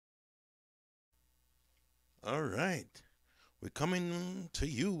All right. We're coming to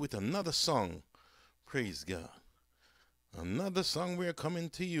you with another song. Praise God. Another song we're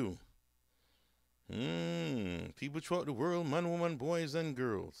coming to you. People throughout the world, man, woman, boys, and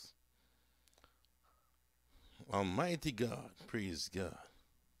girls. Almighty God. Praise God.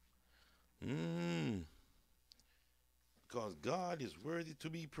 Because God is worthy to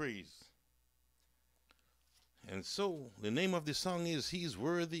be praised. And so, the name of the song is He's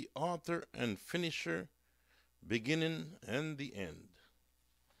Worthy, Author and Finisher, Beginning and the End.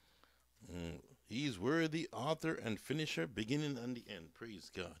 He's worthy, author and finisher, beginning and the end. Praise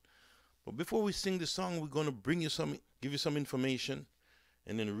God. But before we sing the song, we're going to give you some information,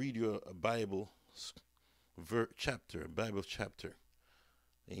 and then read you a Bible chapter, a Bible chapter.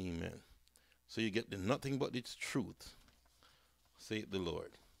 Amen. So you get the nothing but its truth, saith the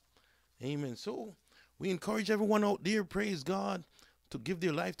Lord. Amen. So we encourage everyone out there, praise God, to give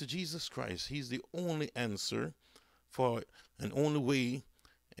their life to Jesus Christ. He's the only answer for and only way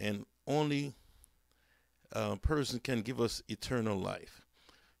and only person can give us eternal life.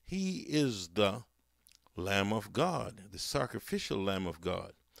 He is the Lamb of God, the sacrificial Lamb of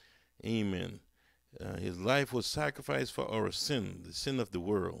God. Amen. His life was sacrificed for our sin, the sin of the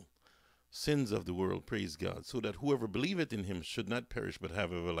world, sins of the world, praise God, so that whoever believeth in him should not perish but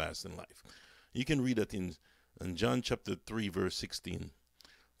have everlasting life. You can read that in John chapter 3, verse 16.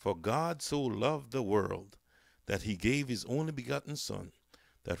 For God so loved the world that he gave his only begotten Son,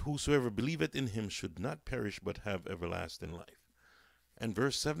 that whosoever believeth in him should not perish but have everlasting life. And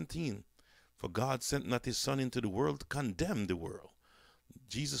verse 17, for God sent not his Son into the world to condemn the world.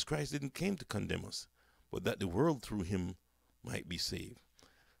 Jesus Christ didn't came to condemn us, but that the world through him might be saved.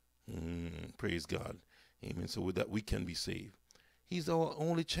 Praise God. Amen. So with that we can be saved. He's our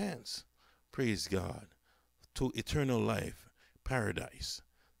only chance. Praise God. To eternal life, paradise,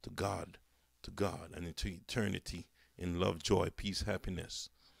 to God, and into eternity in love, joy, peace, happiness.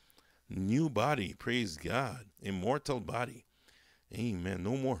 New body, praise God. Immortal body. Amen.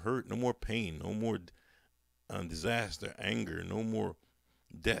 No more hurt, no more pain, no more disaster, anger, no more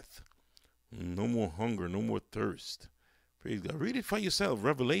death, no more hunger, no more thirst. Praise God. Read it for yourself.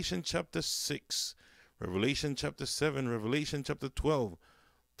 Revelation chapter 6, Revelation chapter 7, Revelation chapter 12,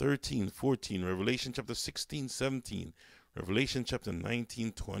 13, 14, Revelation chapter 16, 17, Revelation chapter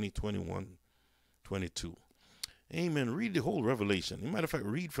 19, 20, 21, 22. Amen. Read the whole Revelation. As a matter of fact,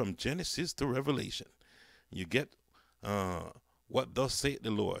 read from Genesis to Revelation. You get what thus saith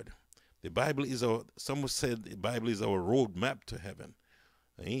the Lord. The Bible is someone said the Bible is our roadmap to heaven.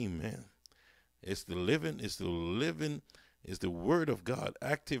 Amen. It's the word of God,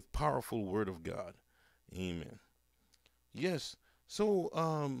 active, powerful word of God. Amen. Yes. So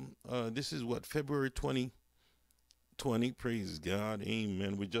this is what, February 2020. Praise God.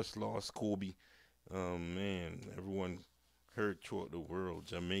 Amen. We just lost Kobe. Man, everyone heard throughout the world.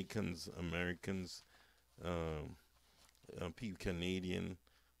 Jamaicans, Americans, people Canadian,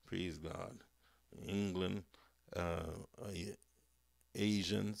 praise God. England,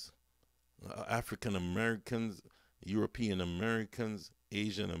 Asians, African Americans, European Americans,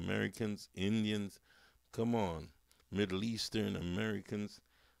 Asian Americans, Indians, come on, Middle Eastern Americans,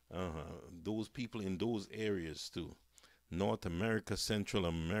 those people in those areas too. North America, Central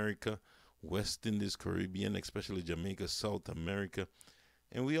America, West Indies, Caribbean, especially Jamaica, South America.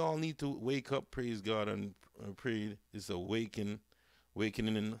 And we all need to wake up, praise God, and pray this awakening.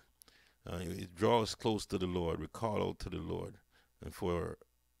 It draws us close to the Lord. We call out to the Lord, and for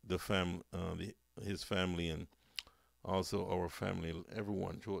the his family, and also our family,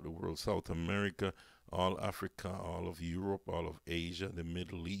 everyone throughout the world, South America, all Africa, all of Europe, all of Asia, the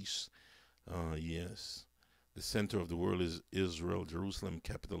Middle East. Yes. The center of the world is Israel, Jerusalem,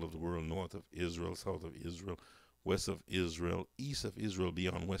 capital of the world, north of Israel, south of Israel, west of Israel, east of Israel,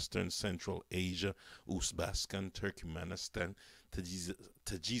 beyond Western Central Asia, Uzbekistan, Turkmenistan,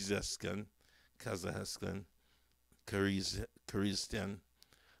 Tajikistan, Kazakhstan, Kyrgyzstan,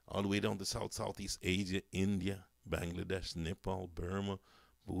 all the way down to Southeast Asia, India, Bangladesh, Nepal, Burma,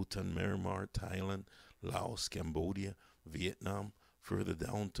 Bhutan, Myanmar, Thailand, Laos, Cambodia, Vietnam, further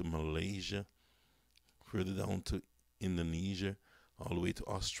down to Malaysia, further down to Indonesia, all the way to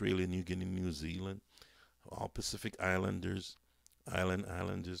Australia, New Guinea, New Zealand, all Pacific Islanders,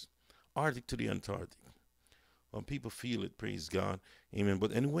 Islanders, Arctic to the Antarctic. Well, people feel it, praise God, amen.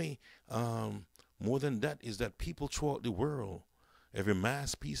 But anyway, more than that is that people throughout the world, every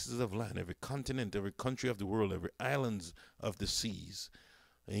mass pieces of land, every continent, every country of the world, every islands of the seas,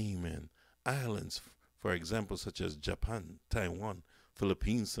 amen. Islands, for example, such as Japan, Taiwan,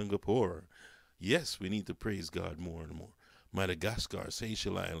 Philippines, Singapore. Yes, we need to praise God more and more. Madagascar,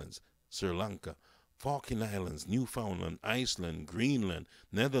 Seychelles Islands, Sri Lanka, Falkland Islands, Newfoundland, Iceland, Greenland,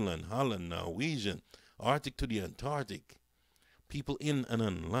 Netherlands, Holland, Norwegian, Arctic to the Antarctic. People in and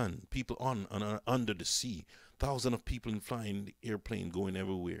on land, people on and under the sea. Thousands of people in flying airplane going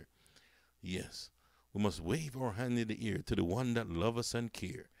everywhere. Yes, we must wave our hand in the air to the one that love us and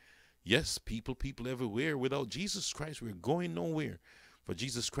care. Yes, people everywhere. Without Jesus Christ, we're going nowhere. For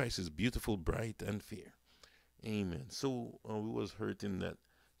Jesus Christ is beautiful, bright, and fair. Amen. So we was hurt in that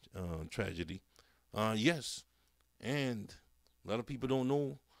tragedy. Yes, and a lot of people don't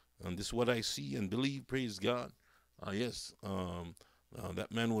know, and this is what I see and believe. Praise God. Yes, that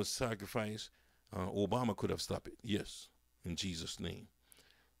man was sacrificed. Obama could have stopped it. Yes, in Jesus' name.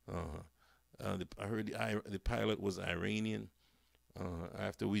 I heard the pilot was Iranian.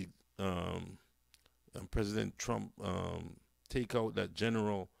 After we President Trump take out that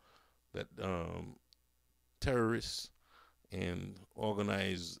general, that terrorist, and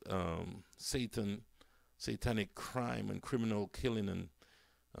organize satanic crime and criminal killing, and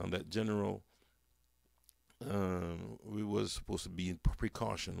that general, we was supposed to be in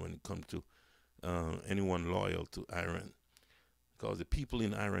precaution when it comes to anyone loyal to Iran, because the people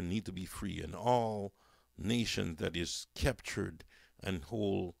in Iran need to be free, and all nations that is captured and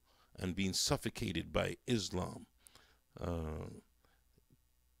whole and being suffocated by Islam,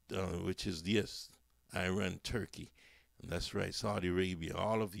 which is, yes, Iran, Turkey, and that's right, Saudi Arabia,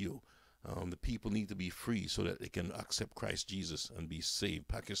 all of you, the people need to be free so that they can accept Christ Jesus and be saved.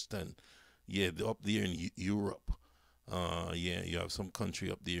 Pakistan, yeah, up there in Europe, yeah, you have some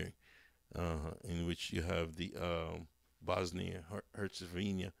country up there in which you have the Bosnia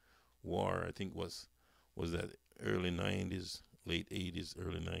Herzegovina war. I think was that early 90s, late 80s,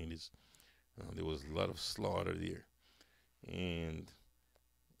 early 90s. There was a lot of slaughter there, and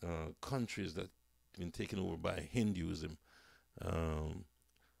countries that been taken over by Hinduism.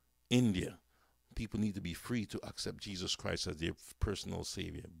 India, people need to be free to accept Jesus Christ as their personal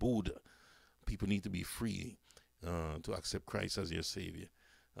savior. Buddha, people need to be free to accept Christ as their savior.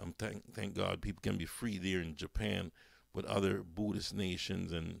 Thank God people can be free there in Japan, but other Buddhist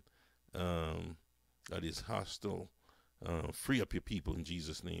nations and that is hostile. Free up your people in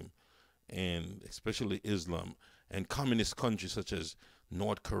Jesus' name, and especially Islam and communist countries such as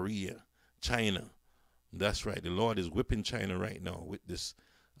North Korea, China. That's right. The Lord is whipping China right now with this.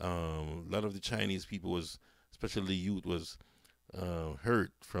 A lot of the Chinese people was, especially the youth, was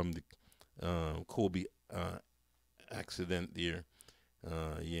hurt from the Kobe accident there.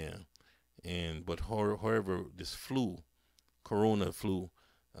 Yeah, but however, this flu, Corona flu,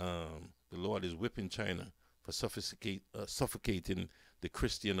 the Lord is whipping China for suffocating the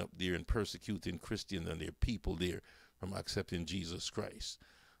Christian up there and persecuting Christians and their people there from accepting Jesus Christ.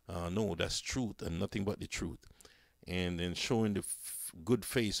 No, that's truth and nothing but the truth. And then showing the good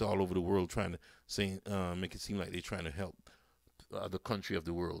face all over the world, trying to say, make it seem like they're trying to help other country of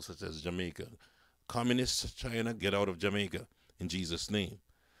the world, such as Jamaica. Communist China, get out of Jamaica in Jesus' name.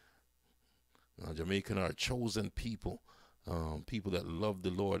 Jamaican are chosen people, people that love the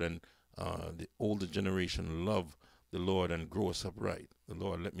Lord, and the older generation love the Lord and grow us upright. The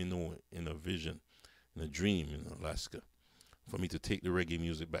Lord let me know in a vision, in a dream in Alaska, for me to take the reggae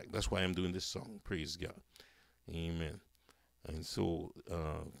music back. That's why I'm doing this song. Praise God. Amen. And so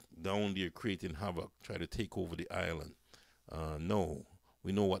down there creating havoc, try to take over the island. No,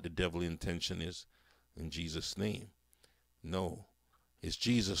 we know what the devil's intention is in Jesus' name. No, it's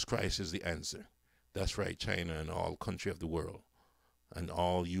Jesus Christ is the answer. That's right, China and all country of the world, and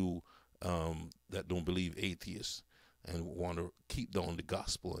all you that don't believe, atheists, and want to keep down the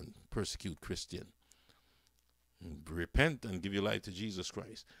gospel and persecute Christian. Repent and give your life to Jesus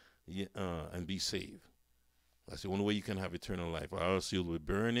Christ, and be saved. That's the only way you can have eternal life, or else you'll be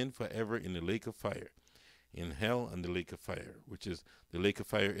burning forever in the lake of fire, in hell and the lake of fire, which is, the lake of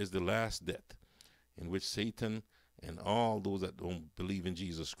fire is the last death, in which Satan and all those that don't believe in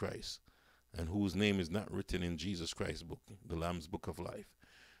Jesus Christ, and whose name is not written in Jesus Christ's book, the Lamb's book of life.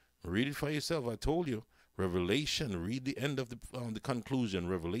 Read it for yourself. I told you. Revelation, read the end of the conclusion.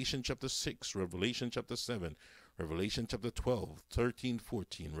 Revelation chapter 6, Revelation chapter 7, Revelation chapter 12, 13,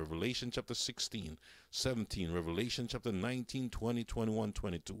 14, Revelation chapter 16, 17, Revelation chapter 19, 20, 21,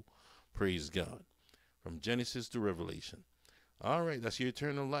 22. Praise God. From Genesis to Revelation. All right, that's your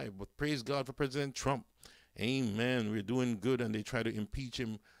eternal life. But praise God for President Trump. Amen. We're doing good, and they try to impeach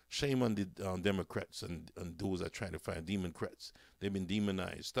him. Shame on the Democrats and those that try to find Democrats. They've been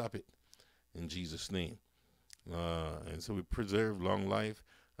demonized. Stop it in Jesus' name. And so we preserve long life.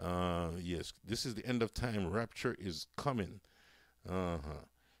 Yes, this is the end of time. Rapture is coming.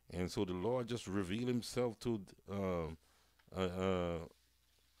 And so the Lord just revealed himself to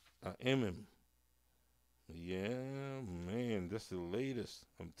Ammon. Yeah, man, that's the latest.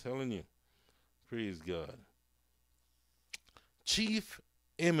 I'm telling you. Praise God. Chief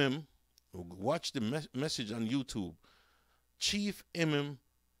Imam, watch the message on YouTube. Chief Imam,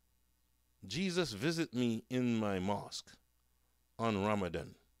 Jesus visit me in my mosque on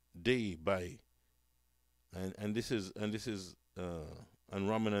Ramadan day by, and this is on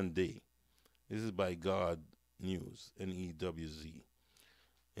Ramadan day. This is by God News, NEWZ.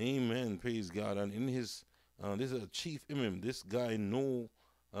 Amen. Praise God. And in his, this is a chief imam. This guy know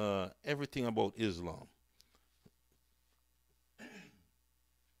everything about Islam.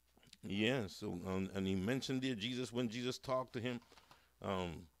 Yeah. So and he mentioned there Jesus when Jesus talked to him,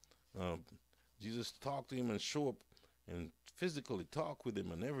 um, uh, Jesus talked to him and show up and physically talk with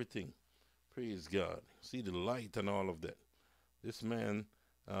him and everything. Praise God. See the light and all of that. This man,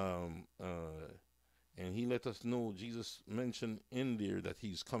 um, uh, and he let us know Jesus mentioned in there that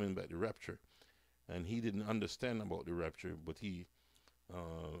he's coming back, the rapture, and he didn't understand about the rapture, but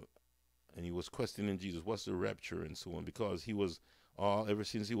uh, he was questioning Jesus, what's the rapture and so on, because he was all ever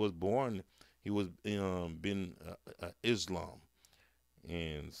since he was born, he was been Islam,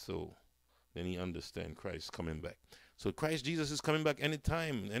 and so then he understand Christ coming back. So Christ Jesus is coming back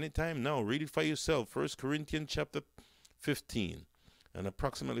anytime now. Read it for yourself. 1 Corinthians chapter 15 and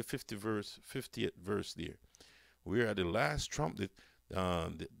approximately 50th verse there. We are at the last trump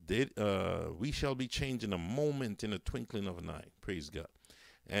that we shall be changed in a moment, in a twinkling of an eye. Praise God.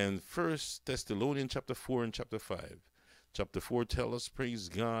 And 1 Thessalonians chapter 4 and chapter 5. Chapter 4 tell us, praise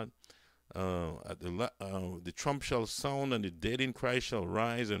God, the trump shall sound, and the dead in Christ shall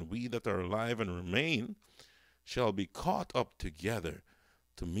rise, and we that are alive and remain shall be caught up together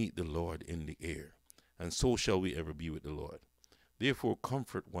to meet the Lord in the air. And so shall we ever be with the Lord. Therefore,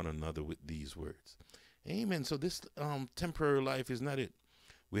 comfort one another with these words. Amen. So this temporary life is not it.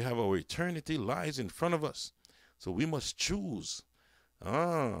 We have our eternity lies in front of us. So we must choose.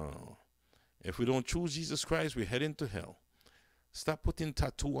 If we don't choose Jesus Christ, we're heading to hell. Stop putting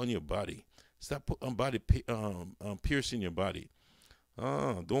tattoo on your body. Stop putting piercing your body.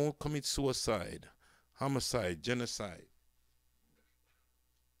 Don't commit suicide, homicide, genocide.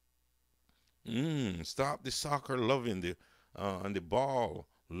 Stop the soccer loving, the and the ball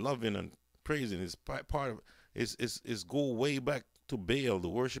loving and praising. Is part of is go way back to Baal, the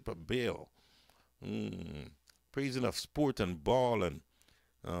worship of Baal. Praising of sport and ball, and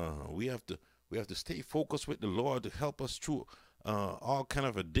we have to stay focused with the Lord to help us through all kind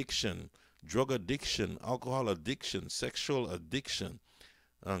of addiction, drug addiction, alcohol addiction, sexual addiction,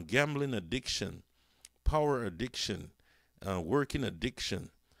 gambling addiction, power addiction, working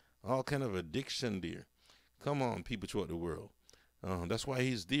addiction, all kind of addiction there. Come on, people throughout the world. That's why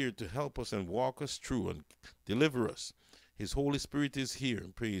he's there to help us and walk us through and deliver us. His Holy Spirit is here.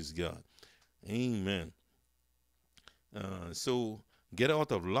 Praise God. Amen. So get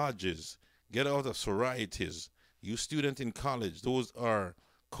out of lodges. Get out of sororities. You student in college, those are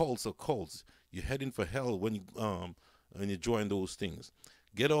cults of cults. You're heading for hell when you join those things.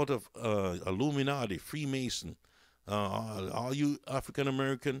 Get out of Illuminati, Freemason. All you African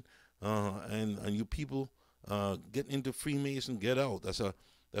American and you people get into Freemason, get out. That's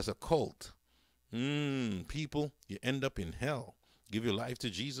a cult. People, you end up in hell. Give your life to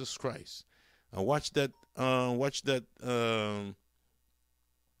Jesus Christ. Watch that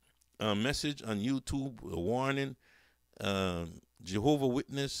message on YouTube, a warning. Jehovah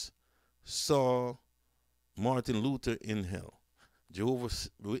Witness saw Martin Luther in hell. Jehovah's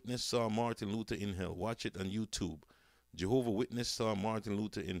Witness saw Martin Luther in hell. Watch it on YouTube. Jehovah Witness saw Martin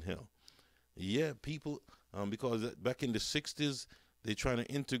Luther in hell. Yeah, people, because back in the 60s, they trying to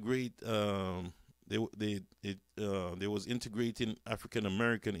integrate. They was integrating African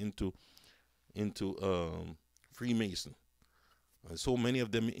American into Freemason. So many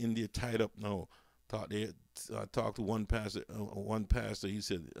of them in there tied up now. Talked to one pastor. He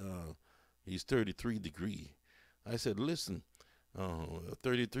said he's 33 degree. I said, listen,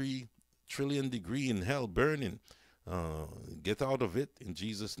 33 trillion degree in hell burning. Get out of it in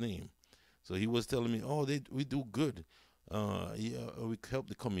Jesus' name. So he was telling me, oh, we do good. Yeah, we help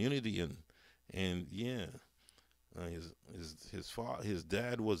the community and yeah, his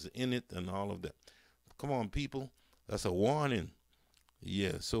dad was in it and all of that. Come on, people, that's a warning.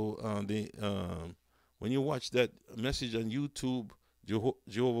 Yeah. So when you watch that message on YouTube,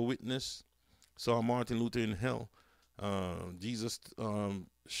 Jehovah Witness saw Martin Luther in hell. Jesus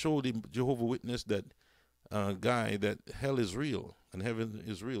showed him, Jehovah Witness, that guy, that hell is real and heaven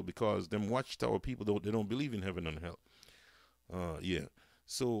is real, because them watchtower people they don't believe in heaven and hell. Yeah.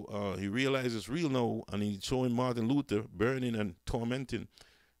 So he realizes it's real now, and he's showing Martin Luther burning and tormenting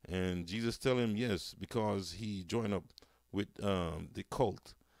And Jesus tell him yes because he joined up with the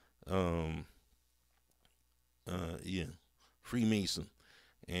cult, um, yeah, Freemason.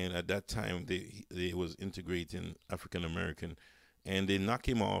 And at that time they was integrating African American, and they knock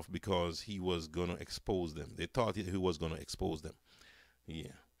him off because he was gonna expose them. They thought he was gonna expose them.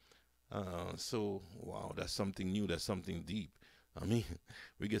 Yeah. So wow, that's something new. That's something deep. I mean,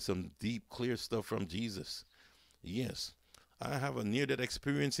 we get some deep, clear stuff from Jesus. Yes, I have a near-death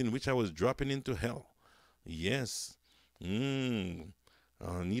experience in which I was dropping into hell. Yes. Mm.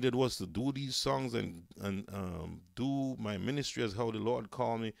 Needed was to do these songs and do my ministry as how the Lord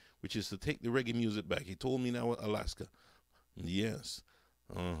called me, which is to take the reggae music back. He told me now Alaska. Yes.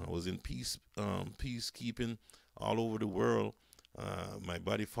 I was in peacekeeping all over the world. My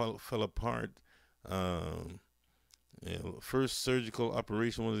body fell apart. Um, yeah, first surgical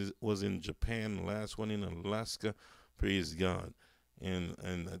operation was in Japan. Last one in Alaska. Praise God. And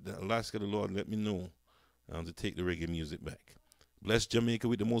Alaska, the Lord let me know to take the reggae music back. Bless Jamaica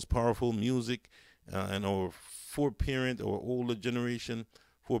with the most powerful music, and our four-parent or older generation,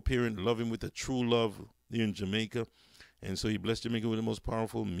 four-parent love him with a true love there in Jamaica. And so he blessed Jamaica with the most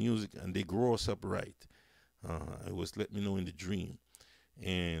powerful music, and they grow us up right. It was let me know in the dream.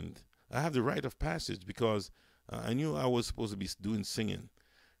 And I have the rite of passage because I knew I was supposed to be doing singing.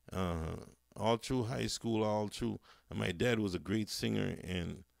 All through high school, all through. And my dad was a great singer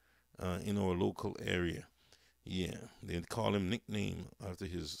in our local area. Yeah, they call him nickname after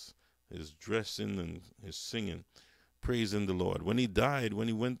his dressing and his singing, praising the Lord. When he died, when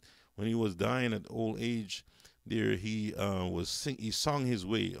he was dying at old age, there he he sung his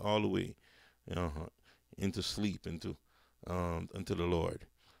way all the way into sleep, into the Lord.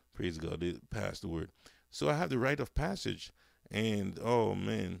 Praise God. They passed the word. So I have the rite of passage, and oh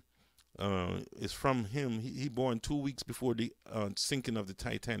man, it's from him. He born 2 weeks before the sinking of the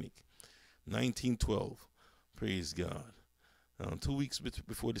Titanic, 1912. Praise God. 2 weeks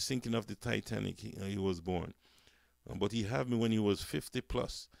before the sinking of the Titanic, he was born. But he had me when he was 50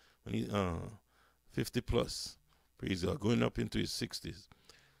 plus. When he 50 plus. Praise God. Going up into his 60s.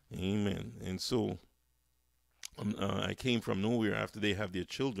 Amen. And so I came from nowhere after they have their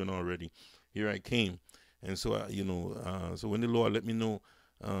children already. Here I came. And so, so when the Lord let me know,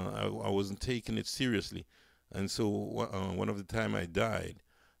 I wasn't taking it seriously. And so one of the time I died,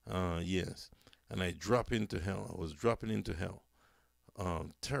 yes, and I dropped into hell. I was dropping into hell.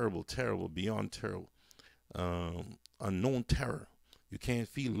 Terrible, terrible, beyond terrible. Unknown terror. You can't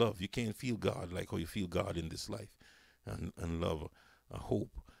feel love. You can't feel God like how you feel God in this life, and love,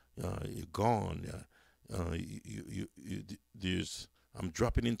 hope. You're gone. There's. I'm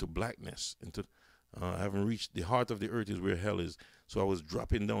dropping into blackness. I haven't reached the heart of the earth is where hell is. So I was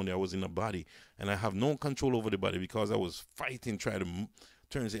dropping down there. I was in a body, and I have no control over the body because I was fighting, trying to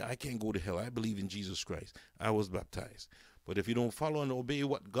turn and say, I can't go to hell. I believe in Jesus Christ. I was baptized. But if you don't follow and obey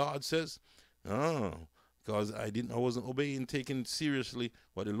what God says, because I wasn't obeying, taking seriously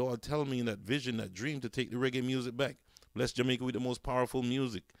what the Lord tell me in that vision, that dream, to take the reggae music back. Bless Jamaica with the most powerful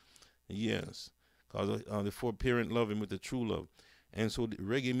music. Yes, because the four-parent love him with the true love. And so the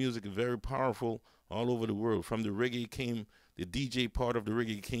reggae music is very powerful all over the world. From the reggae came, the DJ part of the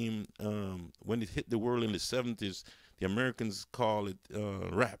reggae came when it hit the world in the 70s. The Americans call it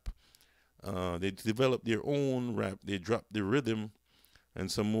rap. They developed their own rap. They dropped the rhythm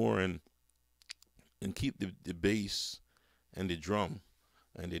and some more, and keep the bass and the drum,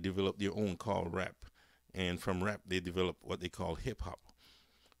 and they developed their own called rap. And from rap, they developed what they call hip hop.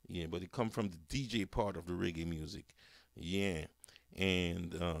 Yeah, but it come from the DJ part of the reggae music. Yeah,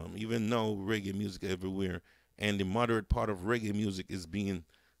 and even now reggae music everywhere, and the moderate part of reggae music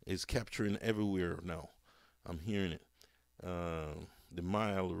is capturing everywhere now. I'm hearing it. The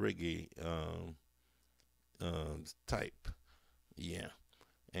mild reggae type, yeah,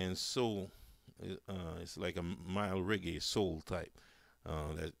 and so it's like a mild reggae soul type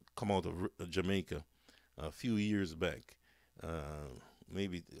that come out of Jamaica a few years back,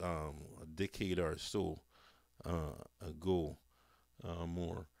 maybe a decade or so ago,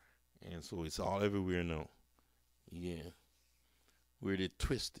 more, and so it's all everywhere now. Yeah, where they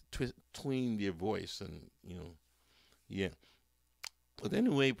tween their voice, and yeah. But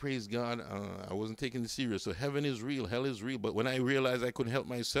anyway, praise God, I wasn't taking it serious. So heaven is real, hell is real. But when I realized I couldn't help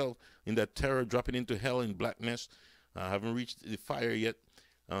myself in that terror, dropping into hell in blackness, I haven't reached the fire yet.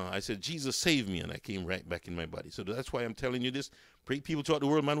 I said, Jesus, save me, and I came right back in my body. So that's why I'm telling you this. Pray people throughout the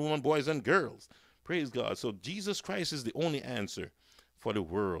world, man, woman, boys, and girls. Praise God. So Jesus Christ is the only answer for the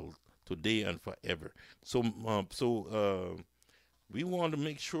world today and forever. So, we want to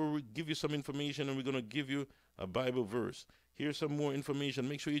make sure we give you some information, and we're going to give you a Bible verse. hear some more information,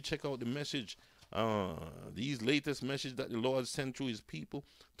 make sure you check out the message, these latest messages that the Lord sent through his people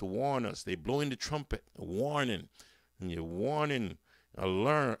to warn us. They blowing the trumpet, a warning. And you're warning,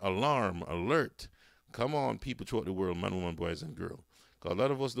 alarm, alert. Come on, people throughout the world, man, woman, boys, and girls. Because a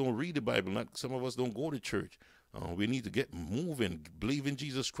lot of us don't read the Bible. Some of us don't go to church. We need to get moving, believe in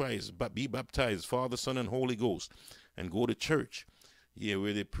Jesus Christ, be baptized, Father, Son, and Holy Ghost, and go to church,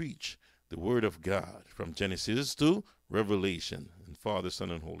 where they preach the Word of God from Genesis to Revelation, and Father,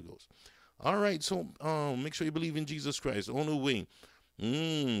 Son, and Holy Ghost. All right, so make sure you believe in Jesus Christ. On the way,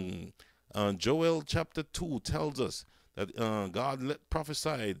 Joel chapter 2 tells us that God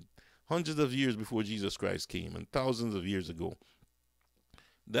prophesied hundreds of years before Jesus Christ came and thousands of years ago,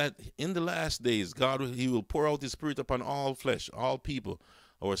 that in the last days, he will pour out his Spirit upon all flesh, all people.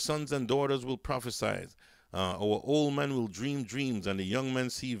 Our sons and daughters will prophesy. Our old men will dream dreams, and the young men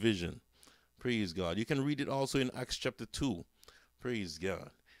see vision. Praise God. You can read it also in Acts chapter 2. Praise God.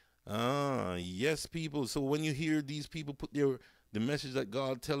 Yes, people. So when you hear these people put the message that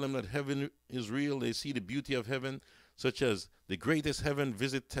God tell them that heaven is real, they see the beauty of heaven, such as the greatest heaven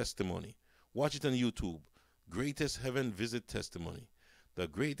visit testimony. Watch it on YouTube. Greatest heaven visit testimony. The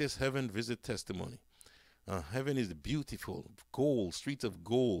greatest heaven visit testimony. Heaven is beautiful, gold, streets of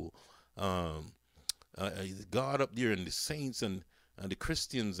gold. God up there, and the saints and the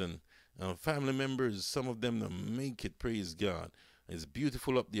Christians and family members, some of them that make it, praise God. It's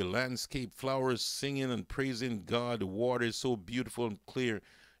beautiful up there, landscape, flowers singing and praising God. The water is so beautiful and clear,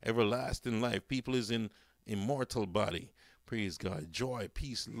 everlasting life. People is in immortal body, praise God. Joy,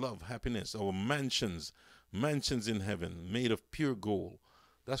 peace, love, happiness. Our mansions in heaven made of pure gold.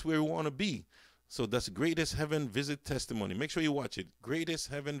 That's where we want to be. So that's Greatest Heaven Visit Testimony. Make sure you watch it. Greatest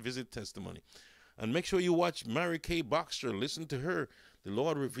Heaven Visit Testimony. And make sure you watch Mary Kay Baxter. Listen to her. The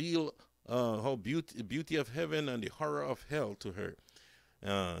Lord reveal how beauty of heaven and the horror of hell to her.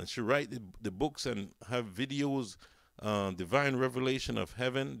 She write the books and have videos, divine revelation of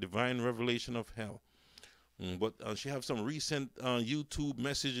heaven, divine revelation of hell. But she have some recent YouTube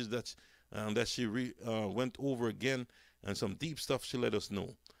messages that she went over again, and some deep stuff she let us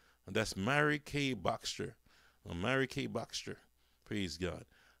know. And that's Mary Kay Baxter. Mary Kay Baxter. Praise God.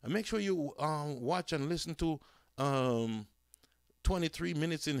 And make sure you watch and listen to 23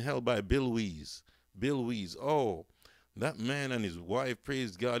 Minutes in Hell by Bill Wees. Bill Wees. Oh, that man and his wife,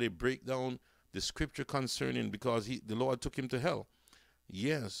 praise God, they break down the scripture concerning, because the Lord took him to hell.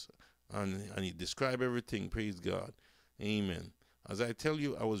 Yes. And he described everything. Praise God. Amen. As I tell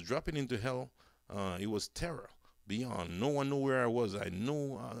you, I was dropping into hell. It was terror beyond. No one knew where I was. I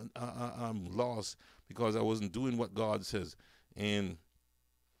know I'm lost because I wasn't doing what God says. And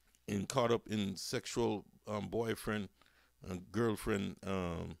caught up in sexual boyfriend, girlfriend,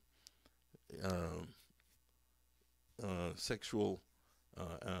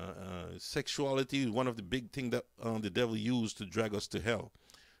 sexuality is one of the big things that the devil used to drag us to hell.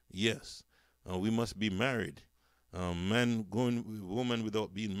 Yes, we must be married. Man going with woman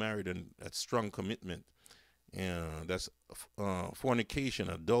without being married, and that's strong commitment. And that's fornication.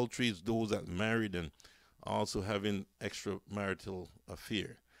 Adultery is those that married and also having extramarital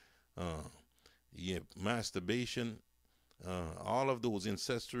affair. Masturbation, all of those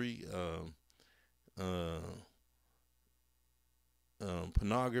incestuary,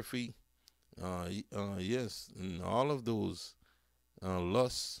 pornography, yes, and all of those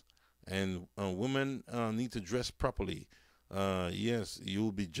lusts. And women need to dress properly. Yes,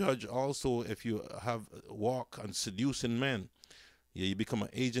 you'll be judged also if you have walk on seducing men. Yeah, you become an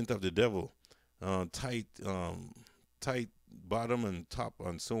agent of the devil. Tight bottom and top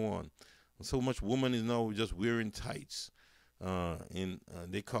and so on. So much woman is now just wearing tights.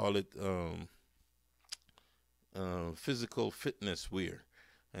 They call it physical fitness wear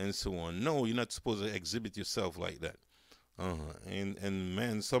and so on. No, you're not supposed to exhibit yourself like that. And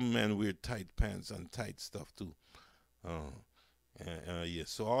men, some men wear tight pants and tight stuff too. Yes,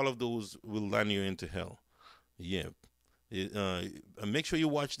 so all of those will land you into hell. Yeah. Make sure you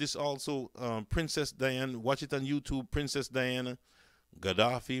watch this also. Princess Diana, watch it on YouTube. Princess Diana,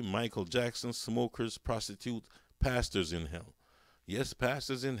 Gaddafi, Michael Jackson, smokers, prostitutes, pastors in hell. Yes,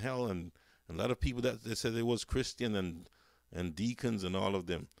 pastors in hell, and a lot of people that they said they was Christian and deacons and all of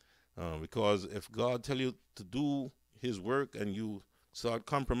them. Because if God tell you to do his work and you start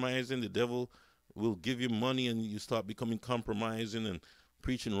compromising, the devil will give you money and you start becoming compromising and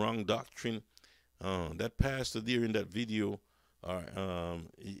preaching wrong doctrine. That pastor there in that video,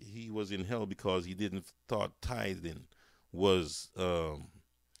 he was in hell because he didn't thought tithing was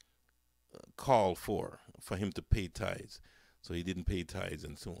called for him to pay tithes. So he didn't pay tithes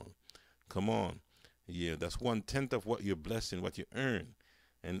and so on. Come on. Yeah, that's 1/10 of what you're blessing, what you earn,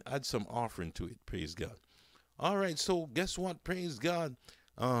 and add some offering to it. Praise God. All right, so guess what? Praise God.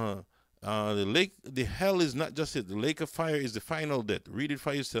 Uh, the hell is not just it. The lake of fire is the final death. Read it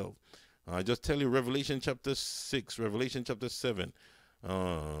for yourself. I just tell you Revelation chapter 6, Revelation chapter 7,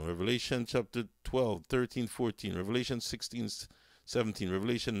 Revelation chapter 12, 13, 14, Revelation 16, 17,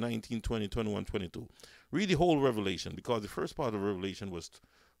 Revelation 19, 20, 21, 22. Read the whole Revelation, because the first part of Revelation was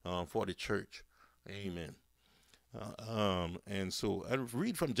for the church. Amen. And so I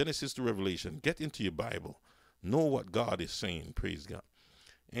read from Genesis to Revelation. Get into your Bible. Know what God is saying. Praise God.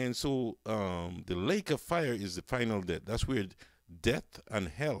 And so the lake of fire is the final death. That's where death and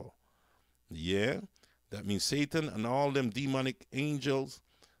hell. Yeah. That means Satan and all them demonic angels,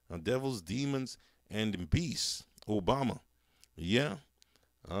 devils, demons, and the beasts. Obama. Yeah.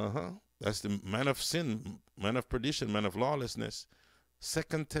 That's the man of sin, man of perdition, man of lawlessness.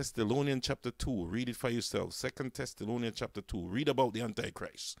 Second Thessalonians chapter 2. Read it for yourself. Second Thessalonians chapter 2. Read about the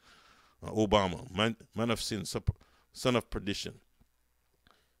Antichrist. Obama, man of sin, son of perdition.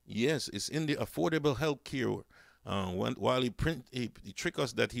 Yes, it's in the affordable health care. While he tricked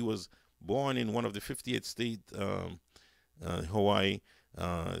us that he was born in one of the 58 states, Hawaii.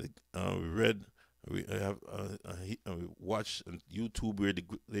 We watched on YouTube where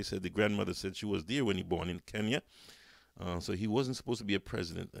they said the grandmother said she was there when he born in Kenya. So he wasn't supposed to be a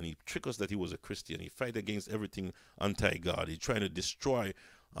president, and he tricked us that he was a Christian. He fight against everything anti-God. He's trying to destroy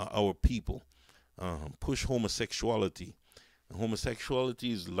our people, push homosexuality. And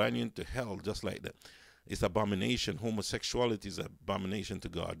homosexuality is lining to hell just like that. It's abomination. Homosexuality is abomination to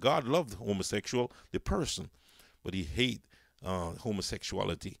God. God loved homosexual, the person, but he hate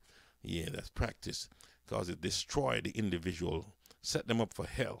homosexuality. Yeah, that's practice, because it destroyed the individual, set them up for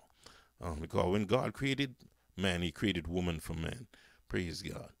hell. Because when God created man, he created woman for man. Praise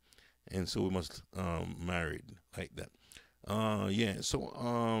God. And so we must marry like that. Yeah, so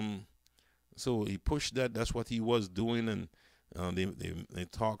he pushed that. That's what he was doing, and they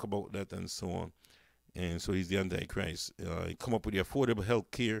talk about that and so on. And so he's the Antichrist. He come up with the affordable health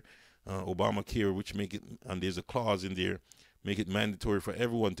care, Obamacare, which make it, and there's a clause in there, make it mandatory for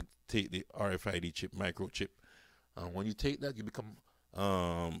everyone to take the RFID chip, microchip. When you take that, you become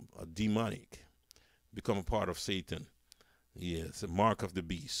a demonic, become a part of Satan. Yeah, it's a mark of the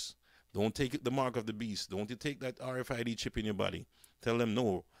beast. Don't take it, the mark of the beast. Don't you take that RFID chip in your body. Tell them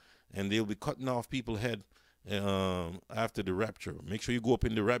no. And they'll be cutting off people's head after the rapture. Make sure you go up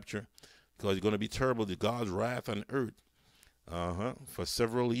in the rapture, because it's going to be terrible. The God's wrath on earth for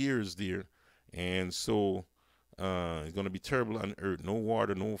several years there. And so it's going to be terrible on earth. No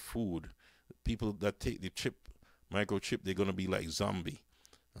water, no food. People that take the chip, microchip, they're going to be like zombie.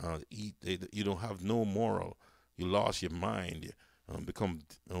 You don't have no moral. You lost your mind. You become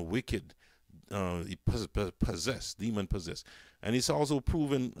wicked. Possessed, demon possessed. And it's also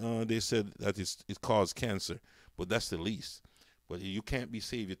proven, they said, that it caused cancer. But that's the least. But you can't be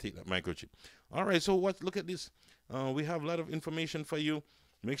saved. You take that microchip. All right, so look at this. We have a lot of information for you.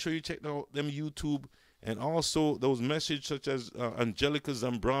 Make sure you check out them YouTube. And also those messages such as Angelica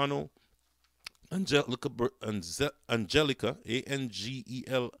Zambrano. Angelica, Angelica, Angelica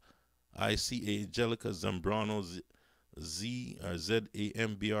Zambrano,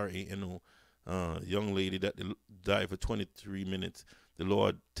 Zambrano, young lady that died for 23 minutes. The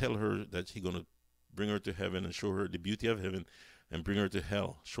Lord tell her that He's going to bring her to heaven and show her the beauty of heaven, and bring her to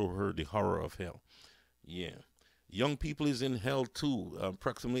hell, show her the horror of hell. Yeah. Young people is in hell too,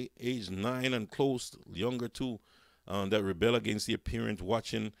 approximately age 9 and close, younger too, that rebel against their parents,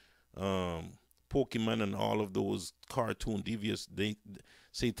 watching Pokemon and all of those cartoon, devious,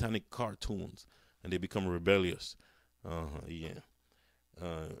 satanic cartoons, and they become rebellious. Yeah.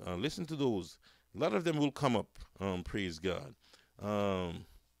 Listen to those. A lot of them will come up. Praise God.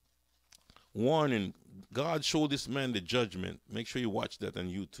 Warning: God showed this man the judgment. Make sure you watch that on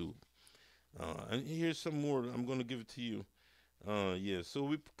YouTube. And here's some more. I'm going to give it to you. Yeah. So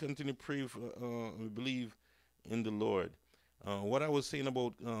we continue to pray for. We believe in the Lord. What I was saying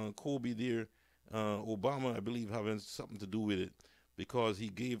about Kobe there, Obama, I believe, having something to do with it, because he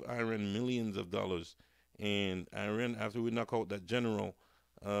gave Iran millions of dollars, and Iran, after we knock out that general,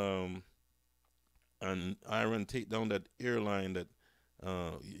 and Iran take down that airline, that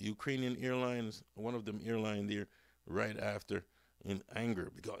Ukrainian airlines, one of them airline there, right after, in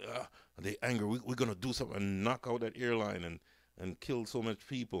anger, because they anger, we're gonna do something and knock out that airline and kill so much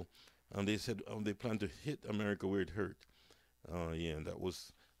people, and they said they plan to hit America where it hurt. Yeah, and that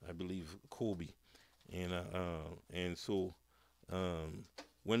was, I believe, Kobe, and so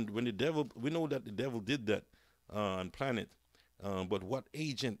when the devil, we know that the devil did that on planet. But what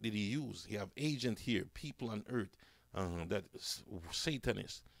agent did he use? He have agent here, people on earth that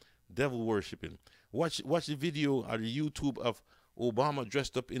Satanists, devil worshiping. Watch the video on the YouTube of Obama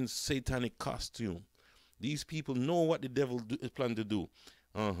dressed up in satanic costume. These people know what the devil is planning to do,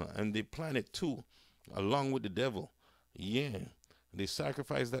 and they plan it too, along with the devil. Yeah, they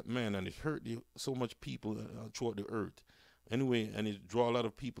sacrificed that man, and it hurt so much people throughout the earth. Anyway, and it draw a lot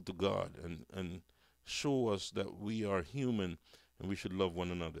of people to God and show us that we are human and we should love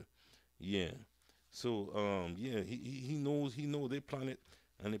one another. Yeah. So yeah, he knows they plan it,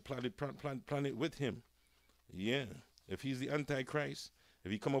 and they plan it with him. Yeah. If he's the Antichrist,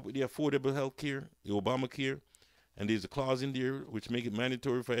 if he come up with the affordable health care, the Obamacare, and there's a clause in there which make it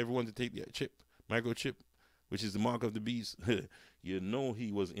mandatory for everyone to take the microchip, which is the mark of the beast, you know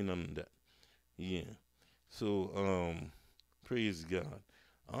he was in on that. Yeah. So praise God.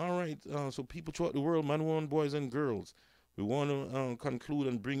 All right. So people throughout the world, man, woman, boys, and girls, we want to conclude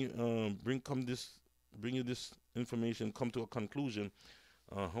and bring you this information, come to a conclusion.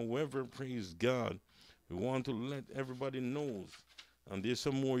 However, praise God, we want to let everybody know, and there's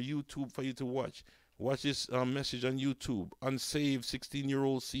some more YouTube for you to watch. Watch this message on YouTube. Unsaved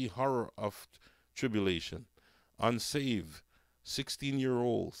 16-year-old see horror of tribulation. Unsaved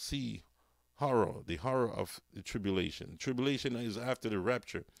 16-year-old see the horror of the tribulation. Tribulation is after the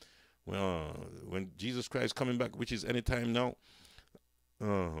rapture. When Jesus Christ coming back, which is anytime now,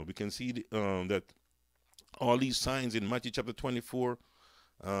 we can see that all these signs in Matthew chapter 24,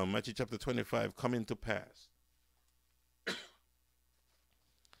 Matthew chapter 25 coming to pass.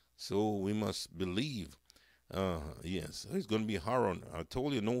 So we must believe. Yes, it's going to be horror. I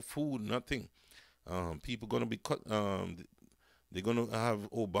told you, no food, nothing. People going to be cut. They're going to have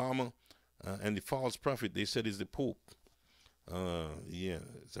Obama and the false prophet. They said is the Pope. Yeah,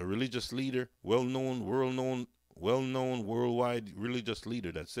 it's a religious leader, well-known, worldwide religious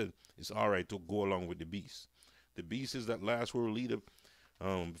leader that said it's all right to go along with the beast. The beast is that last world leader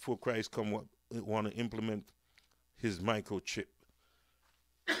before Christ come. Want to implement his microchip,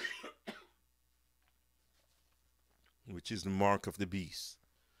 which is the mark of the beast.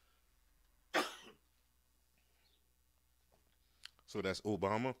 So that's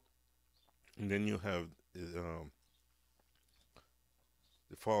Obama, and then you have the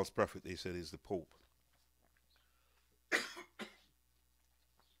false prophet. They said is the Pope.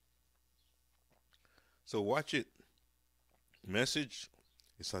 So watch it. Message.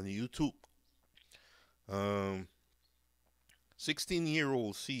 It's on YouTube.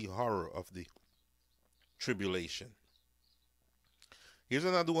 16-year-old see horror of the tribulation. Here's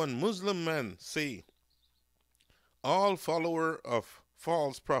another one. Muslim man say all follower of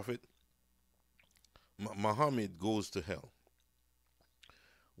false prophet Muhammad goes to hell.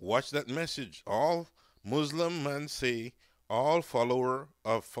 Watch that message. All Muslim man say all follower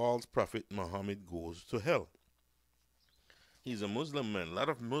of false prophet Muhammad goes to hell. He's a Muslim man. A lot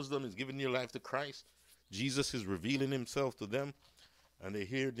of Muslims is giving their life to Christ. Jesus is revealing himself to them, and they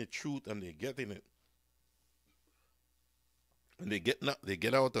hear the truth and they're getting it. And they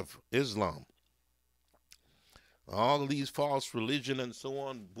get out of Islam. All these false religion and so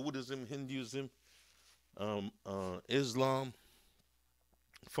on, Buddhism, Hinduism, Islam,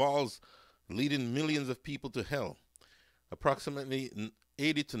 falls leading millions of people to hell. Approximately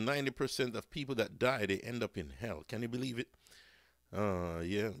 80 to 90% of people that die, they end up in hell. Can you believe it?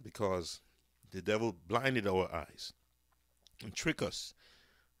 Yeah, because the devil blinded our eyes and trick us.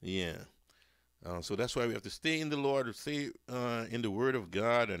 Yeah. So that's why we have to stay in the Lord, stay in the Word of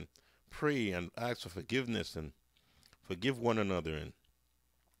God, and pray and ask for forgiveness and forgive one another and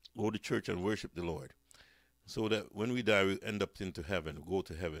go to church and worship the Lord, so that when we die, we end up into heaven, go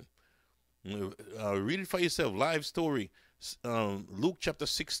to heaven. Read it for yourself. Live story. Luke chapter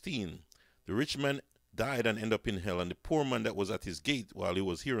 16. The rich man died and ended up in hell, and the poor man that was at his gate while he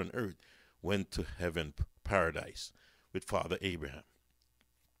was here on earth went to heaven, paradise, with Father Abraham.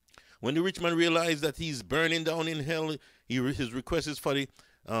 When the rich man realized that he's burning down in hell, his request is for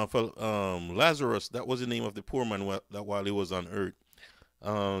Lazarus, that was the name of the poor man while he was on earth,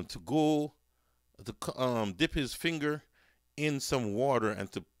 to go to dip his finger in some water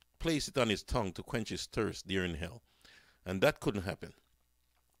and to place it on his tongue to quench his thirst there in hell. And that couldn't happen.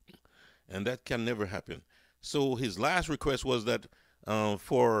 And that can never happen. So his last request was that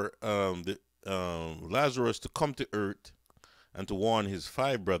for Lazarus to come to earth and to warn his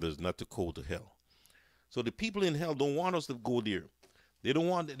 5 brothers not to go to hell. So the people in hell don't want us to go there. They don't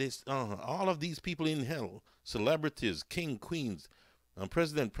want this. All of these people in hell, celebrities, king, queens,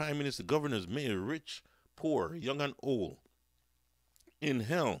 president, prime minister, governors, mayor, rich, poor, young and old, in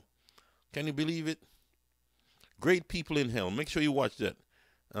hell. Can you believe it? Great People in Hell. Make sure you watch that.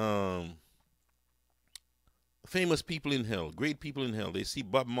 Um, Famous People in Hell. Great People in Hell. They see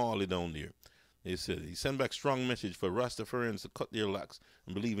Bob Marley down there. They said he sent back strong message for Rastafarians to cut their locks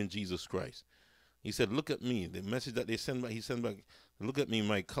and believe in Jesus Christ. He said, look at me. The message that they sent back, he sent back, look at me.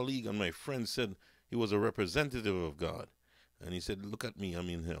 My colleague and my friend said he was a representative of God. And he said, look at me, I'm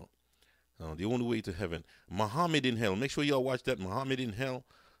in hell. The only way to heaven. Muhammad in Hell. Make sure y'all watch that. Muhammad in Hell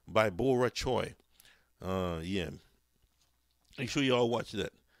by Bora Choi. Yeah. Make sure y'all watch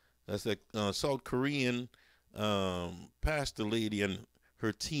that. That's like South Korean pastor lady and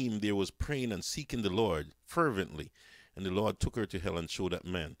her team there was praying and seeking the Lord fervently. And the Lord took her to hell and showed that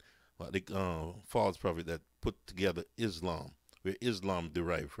man, the false prophet that put together Islam, where Islam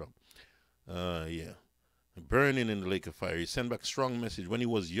derived from. Yeah. Burning in the lake of fire. He sent back strong message when he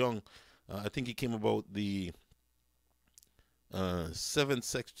was young. I think he came about the 7th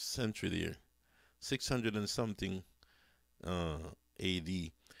century there, 600 and something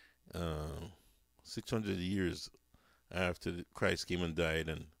AD, 600 years after Christ came and died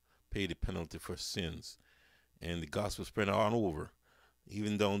and paid the penalty for sins. And the gospel spread on over,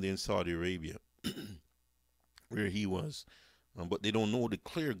 even down there in Saudi Arabia, where he was. But they don't know the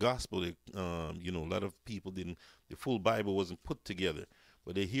clear gospel. A lot of people didn't. The full Bible wasn't put together,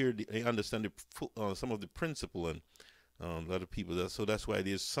 but they understand some of the principle, and a lot of people. So that's why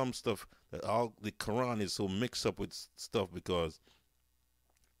there's some stuff that the Quran is so mixed up with stuff, because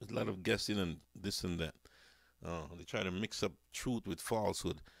there's a lot of guessing and this and that. They try to mix up truth with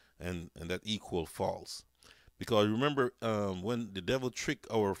falsehood, and that equal false. Because remember when the devil tricked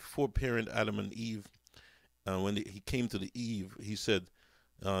our foreparent Adam and Eve. When he came to the Eve, he said,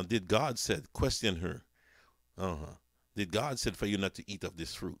 did God said, question her, did God said for you not to eat of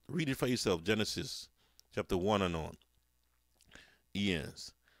this fruit? Read it for yourself, Genesis chapter 1 and on.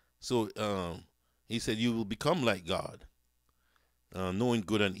 Yes. So he said, you will become like God, knowing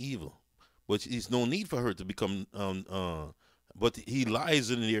good and evil. But there's no need for her to become, but he lies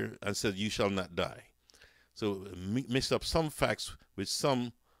in there and said, you shall not die. So mix up some facts with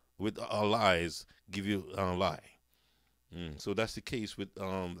lies, give you a lie. So that's the case with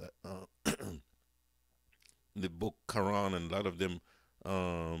the book Quran, and a lot of them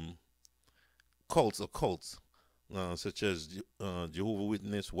cults, such as Jehovah's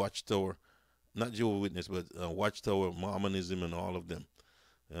Witness, Watchtower, not Jehovah's Witness, but Watchtower, Mormonism, and all of them.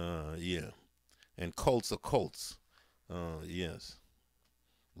 Yeah, and cults, yes,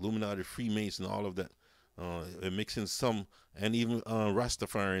 Illuminati, Freemason, all of that. Mixing some, and even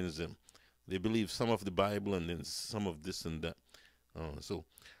Rastafarianism. They believe some of the Bible and then some of this and that.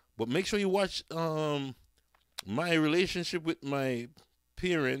 But make sure you watch my relationship with my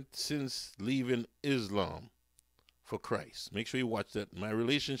parent since leaving Islam for Christ. Make sure you watch that. My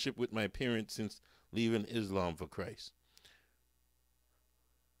relationship with my parent since leaving Islam for Christ.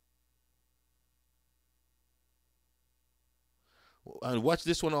 And watch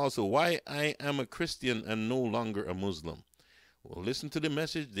this one also. Why I am a Christian and no longer a Muslim. Well, listen to the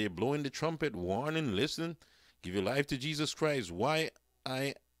message. They're blowing the trumpet, warning, listen. Give your life to Jesus Christ. Why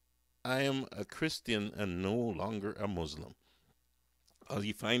I am a Christian and no longer a Muslim.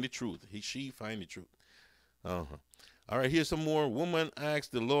 He find the truth. She find the truth. All right, here's some more. Woman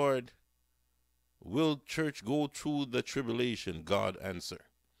asked the Lord, will church go through the tribulation? God answer.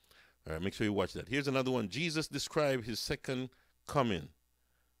 All right, make sure you watch that. Here's another one. Jesus described his second coming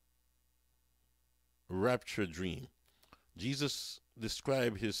rapture dream. Jesus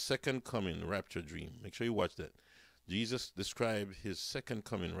described his second coming rapture dream. Make sure you watch that. Jesus described his second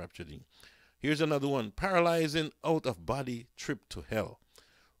coming rapture dream. Here's another one. Paralyzing out of body trip to hell.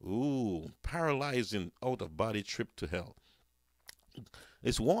 Ooh, paralyzing out of body trip to hell.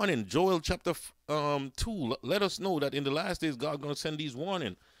 It's warning. Joel chapter 2. Let us know that in the last days God going to send these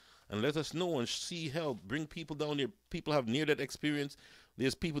warning. And let us know and see help. Bring people down there. People have near that experience.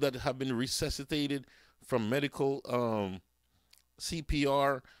 There's people that have been resuscitated from medical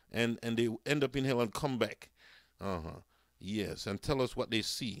CPR, and they end up in hell and come back. Yes, and tell us what they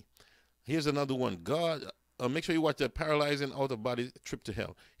see. Here's another one. God, make sure you watch that. Paralyzing out of body trip to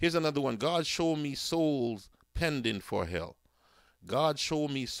hell. Here's another one. God showed me souls pending for hell. God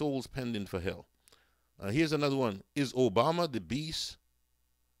showed me souls pending for hell. Here's another one. Is Obama the beast?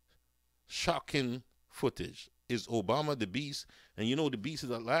 Shocking footage. Is Obama the beast? And you know the beast is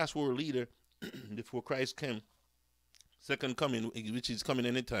the last world leader before Christ came, second coming, which is coming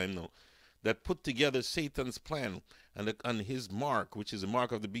anytime now, that put together Satan's plan and his mark, which is the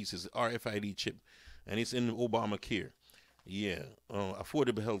mark of the beast, is RFID chip, and it's in Obamacare. Yeah,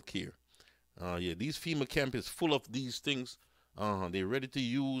 affordable health care. Yeah, these FEMA camp is full of these things. They're ready to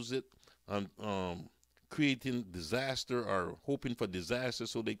use it. creating disaster or hoping for disaster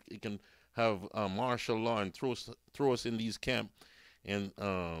so they can have martial law and throw us in these camp and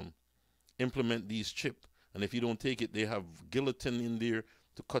implement these chip. And if you don't take it, they have guillotine in there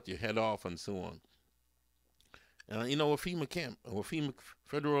to cut your head off and so on. In our FEMA camp, our FEMA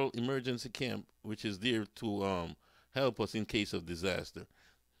Federal Emergency Camp, which is there to help us in case of disaster,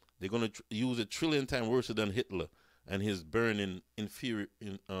 they're going to use 1 trillion times worse than Hitler and his burning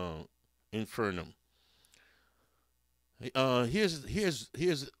infernum.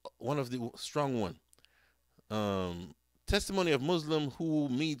 Here's one of the strong one. Testimony of Muslim who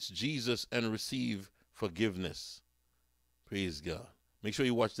meets Jesus and receive forgiveness. Praise God. Make sure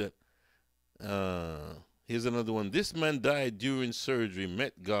you watch that. Here's another one. This man died during surgery,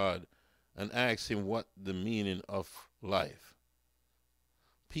 met God, and asked him what the meaning of life.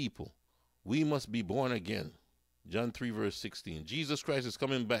 People, we must be born again. John 3 verse 16. Jesus Christ is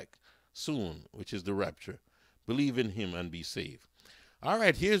coming back soon, which is the rapture. Believe in him and be saved. All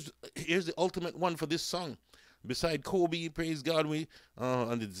right, here's the ultimate one for this song. Beside Kobe, praise God,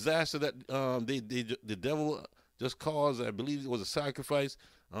 and the disaster that the devil just caused, I believe it was a sacrifice.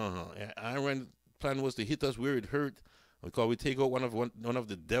 Iran plan was to hit us where it hurt, because we take out one of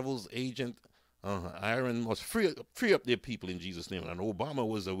the devil's agent. Iran must free up their people in Jesus' name, and Obama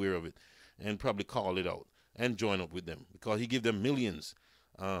was aware of it and probably called it out and join up with them, because he gave them millions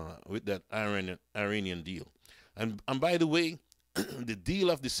with that Iranian deal. And by the way, the deal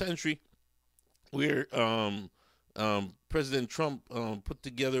of the century, where President Trump put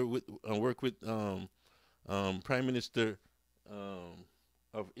together with work with Prime Minister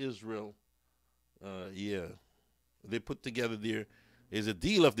of Israel, they put together there is a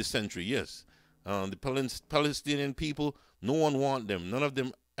deal of the century. Yes, the Palestinian people, no one want them. None of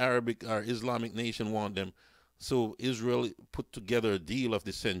them Arabic or Islamic nation want them. So Israel put together a deal of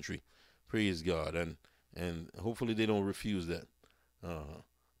the century. Praise God, and hopefully they don't refuse that.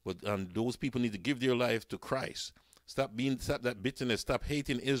 But those people need to give their life to Christ. Stop that bitterness. Stop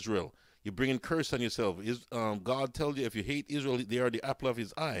hating Israel. You're bringing curse on yourself. God tells you if you hate Israel, they are the apple of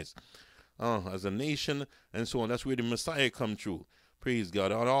his eyes. As a nation and so on. That's where the Messiah come true. Praise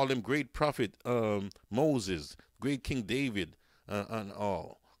God. On all them great prophet, Moses, great King David, and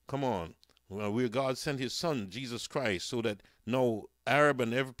all. Come on. Where God sent his son, Jesus Christ, so that no Arab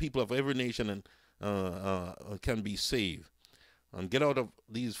and every people of every nation can be saved. And get out of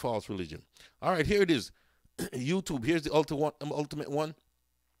these false religion. All right, here it is. YouTube. Here's the ultimate one.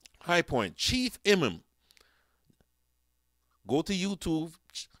 High Point. Chief Imam. Go to YouTube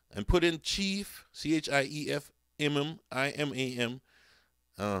and put in Chief, C-H-I-E-F, Imam, I-M-A-M.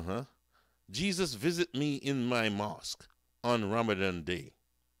 Jesus visit me in my mosque on Ramadan day.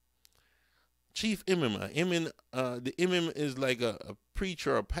 Chief Imam. The Imam is like a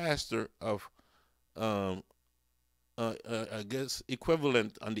preacher, a pastor of I guess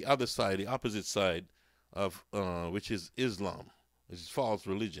equivalent on the other side, the opposite side of which is Islam, which is false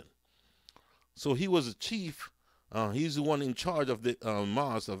religion. So he was a chief. He's the one in charge of the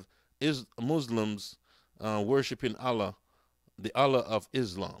mosque of Muslims worshiping Allah, the Allah of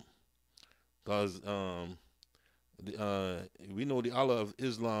Islam, because we know the Allah of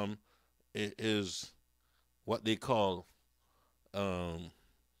Islam is what they call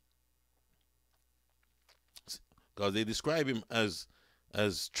because they describe him as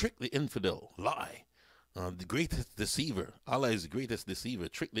strictly infidel, lie, the greatest deceiver. Allah is the greatest deceiver,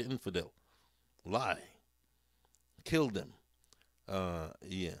 trick the infidel, lie, kill them.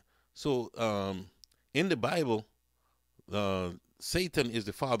 So in the Bible, Satan is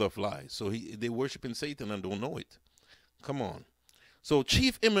the father of lies. So they worshiping Satan and don't know it. Come on. So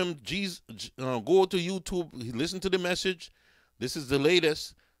Chief Imam, go to YouTube, listen to the message. This is the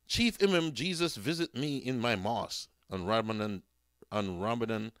latest. Chief Imam, Jesus visit me in my mosque on Ramadan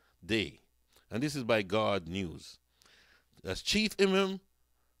day. And this is by God News. That's Chief Imam,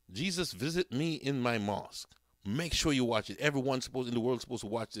 Jesus visit me in my mosque. Make sure you watch it. Everyone in the world is supposed to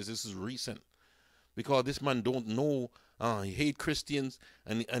watch this. This is recent. Because this man don't know, he hate Christians,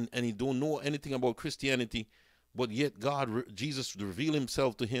 and he don't know anything about Christianity. But yet Jesus revealed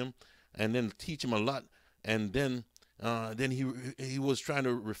himself to him and then teach him a lot. And then he was trying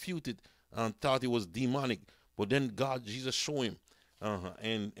to refute it and thought it was demonic. But then Jesus showed him.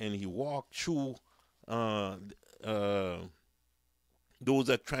 And he walked through those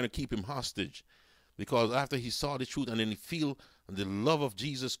that trying to keep him hostage. Because after he saw the truth and then he feel the love of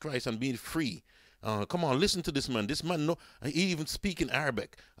Jesus Christ and being free. Come on, listen to this man. This man, he even speak in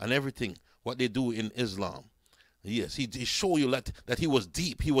Arabic and everything, what they do in Islam. Yes, he show you that he was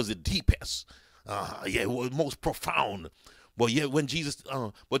deep. He was the deepest. He was most profound. But yet when Jesus,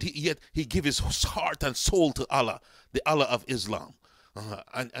 yet he gave his heart and soul to Allah, the Allah of Islam.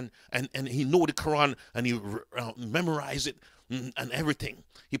 And he know the Quran, and he memorized it, and everything.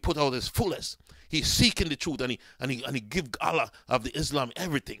 He put out his fullest. He's seeking the truth, and he give Allah of the Islam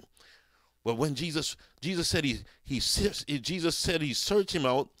everything. But when Jesus said Jesus said he searched him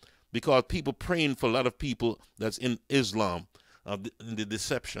out, because people praying for a lot of people that's in Islam, the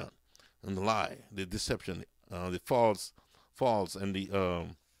deception and the lie, the deception, the false and the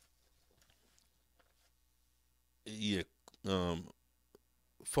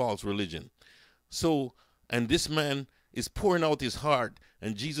false religion. So, and this man is pouring out his heart,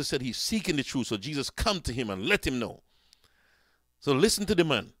 and Jesus said he's seeking the truth. So Jesus come to him and let him know. So listen to the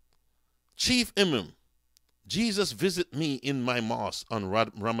man. Chief Imam, Jesus visit me in my mosque on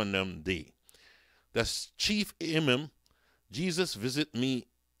Ramadan day. That's Chief Imam, Jesus visit me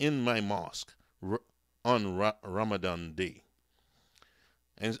in my mosque on Ramadan day.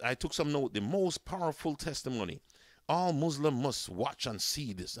 And I took some note, the most powerful testimony. All Muslims must watch and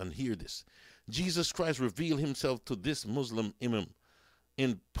see this and hear this. Jesus Christ revealed himself to this Muslim Imam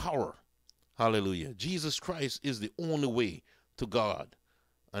in power. Hallelujah. Jesus Christ is the only way to God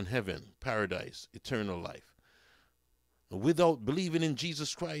and heaven, paradise, eternal life. Without believing in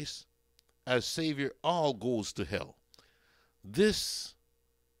Jesus Christ as Savior, all goes to hell. This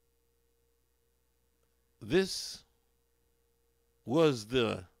was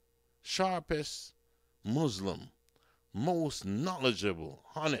the sharpest Muslim, most knowledgeable,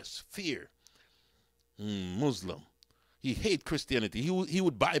 honest, fair Muslim. He hated Christianity. He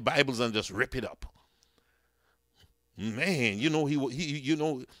would buy Bibles and just rip it up. Man,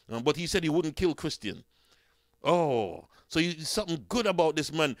 but he said he wouldn't kill Christian. Oh, so something good about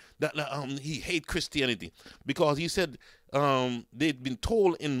this man, that he hate Christianity, because he said they'd been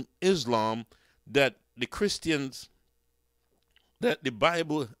told in Islam that the Christians, that the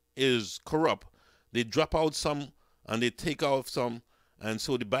Bible is corrupt. They drop out some and they take out some, and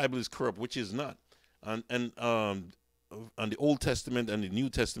so the Bible is corrupt, which is not. And the Old Testament and the New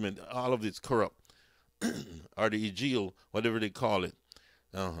Testament, all of it's corrupt, or the Egil, whatever they call it.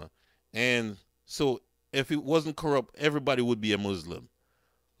 And so if it wasn't corrupt, everybody would be a Muslim.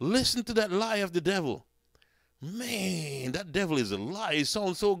 Listen to that lie of the devil. Man, that devil is a lie. It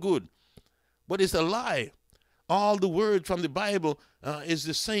sounds so good, but it's a lie. All the words from the Bible is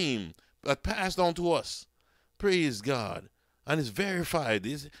the same, passed on to us. Praise God. And it's verified.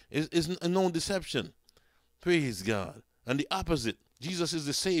 It's a known deception. Praise God. And the opposite. Jesus is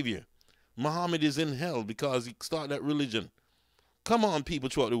the Savior. Muhammad is in hell because he started that religion. Come on, people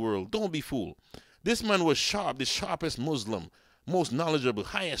throughout the world. Don't be fooled. This man was sharp, the sharpest Muslim, most knowledgeable,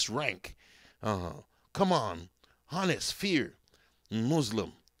 highest rank. Come on. Honest, fear,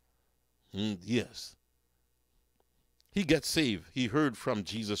 Muslim. Yes. He gets saved. He heard from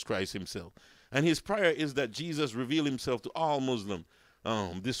Jesus Christ himself. And his prayer is that Jesus reveal himself to all Muslims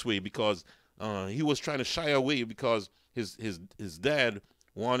this way, because he was trying to shy away because his dad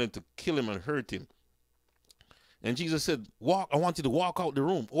wanted to kill him and hurt him. And Jesus said, "Walk. I want you to walk out the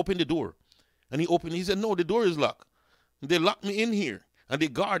room. Open the door." And he opened. He said, "No, the door is locked. They locked me in here. And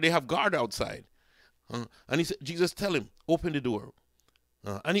they have guard outside." And he said, Jesus, tell him, open the door.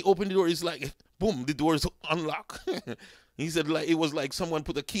 And he opened the door. It's like, boom, the door is unlocked. He said, like it was like someone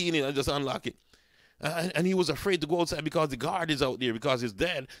put a key in it and just unlock it. And he was afraid to go outside because the guard is out there, because his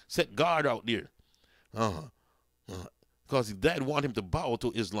dad set guard out there. Because his dad wanted him to bow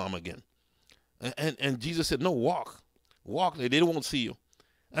to Islam again. And Jesus said, no, walk. Walk, they won't see you.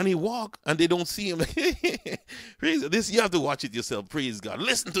 And he walked, and they don't see him. Praise this, you have to watch it yourself. Praise God.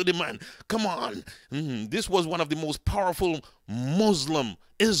 Listen to the man. Come on. This was one of the most powerful Muslim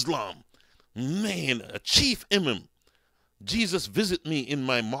Islam. Man, a chief imam. Jesus visit me in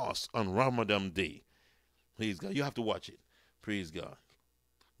my mosque on Ramadan day. Praise God. You have to watch it. Praise God.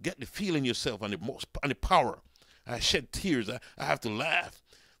 Get the feeling yourself and the power. I shed tears. I have to laugh.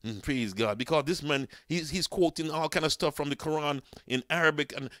 Praise God, because this man, he's quoting all kind of stuff from the Quran in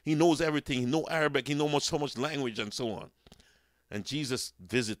Arabic, and he knows everything. He knows Arabic, he knows so much language and so on. And Jesus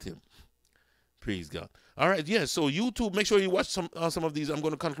visit him. Praise God. All right, yeah. So YouTube, make sure you watch some of these. I'm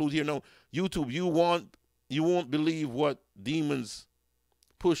going to conclude here now. YouTube, you won't believe what demons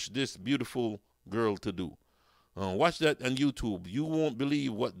push this beautiful girl to do. Watch that on YouTube. You won't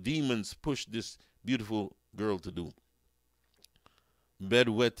believe what demons push this beautiful girl to do.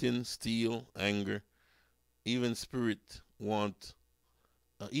 Bedwetting, steal, anger, evil spirit want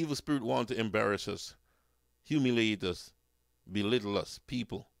to embarrass us, humiliate us, belittle us,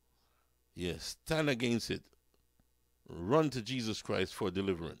 people. Yes, stand against it. Run to Jesus Christ for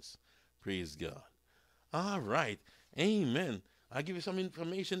deliverance. Praise God. All right. Amen. I give you some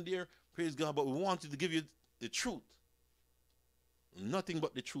information there, praise God, but we wanted to give you the truth. Nothing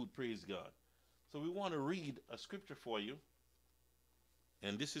but the truth, praise God. So we want to read a scripture for you.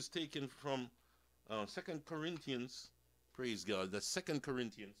 And this is taken from 2 Corinthians, praise God. That's 2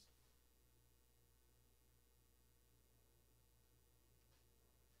 Corinthians.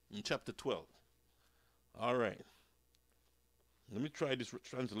 In chapter 12. All right. Let me try this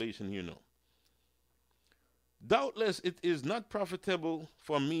translation here now. Doubtless it is not profitable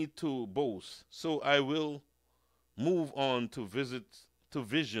for me to boast, so I will move on to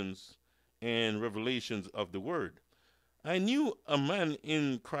visions and revelations of the word. I knew a man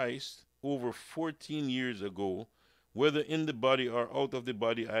in Christ over 14 years ago, whether in the body or out of the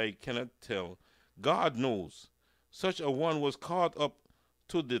body I cannot tell. God knows. Such a one was caught up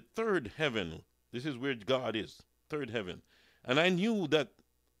to the third heaven. This is where God is, third heaven. And I knew that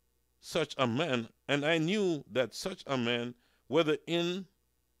such a man, whether in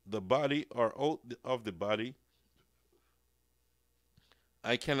the body or out of the body,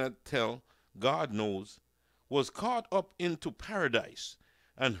 I cannot tell, God knows, was caught up into paradise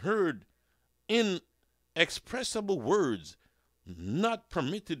and heard inexpressible words not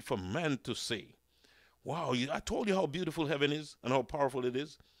permitted for man to say. Wow, I told you how beautiful heaven is and how powerful it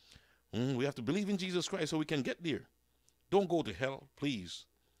is. We have to believe in Jesus Christ so we can get there. Don't go to hell, please.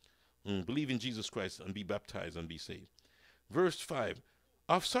 Believe in Jesus Christ and be baptized and be saved. Verse 5.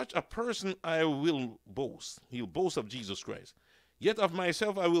 Of such a person I will boast. He'll boast of Jesus Christ. Yet of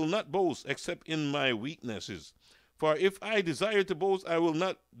myself I will not boast except in my weaknesses. For if I desire to boast, I will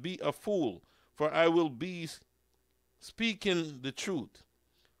not be a fool, for I will be speaking the truth.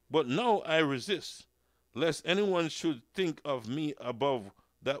 But now I resist, lest anyone should think of me above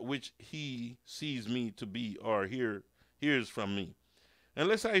that which he sees me to be or hears from me,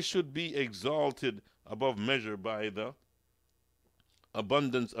 unless I should be exalted above measure by the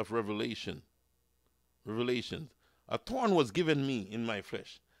abundance of revelations. A thorn was given me in my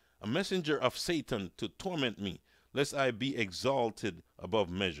flesh, a messenger of Satan to torment me, lest I be exalted above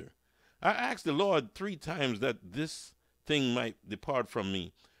measure. I asked the Lord 3 times that this thing might depart from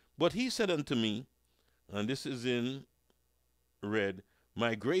me. But he said unto me, and this is in red,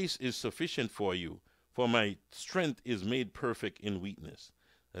 my grace is sufficient for you, for my strength is made perfect in weakness.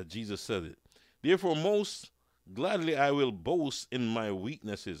 Jesus said it. Therefore most gladly I will boast in my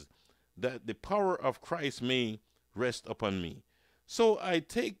weaknesses, that the power of Christ may rest upon me. So I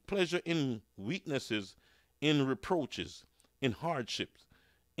take pleasure in weaknesses, in reproaches, in hardships,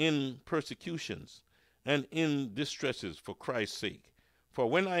 in persecutions, and in distresses for Christ's sake. For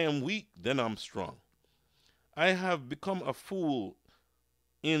when I am weak, then I'm strong. I have become a fool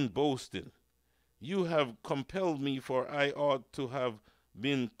in boasting. You have compelled me, for I ought to have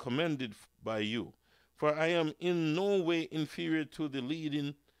been commended by you. For I am in no way inferior to the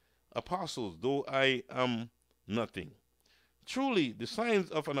leading apostles, though I am nothing. Truly, the signs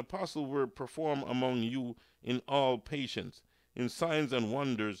of an apostle were performed among you in all patience, in signs and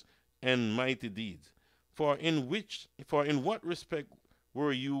wonders and mighty deeds. For in what respect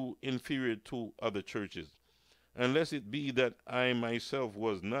were you inferior to other churches? Unless it be that I myself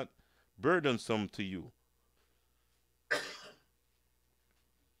was not burdensome to you.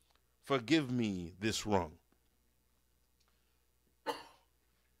 Forgive me this wrong.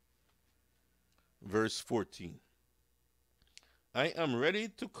 Verse 14. I am ready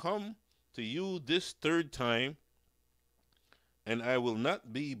to come to you this 3rd time, and I will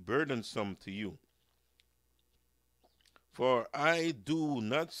not be burdensome to you. For I do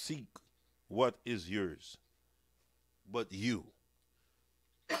not seek what is yours, but you.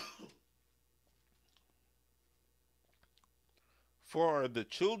 For the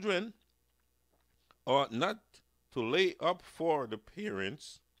children ought not to lay up for the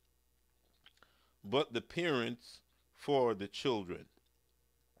parents, but the parents for the children.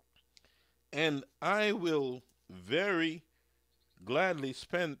 And I will very gladly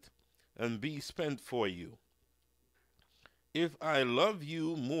spend and be spent for you. If I love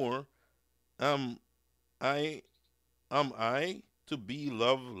you more, am I to be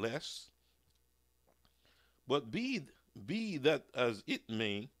loved less? But be that as it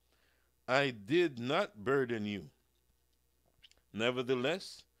may, I did not burden you.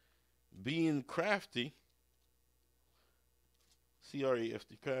 Nevertheless, being crafty,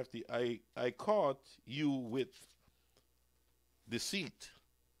 C-R-A-F-T, crafty, I caught you with deceit.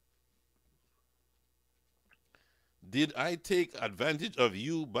 Did I take advantage of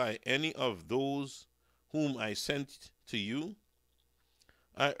you by any of those whom I sent to you?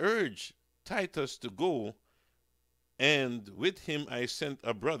 I urged Titus to go, and with him I sent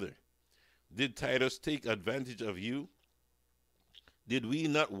a brother. Did Titus take advantage of you? Did we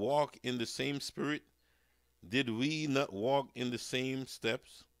not walk in the same spirit? Did we not walk in the same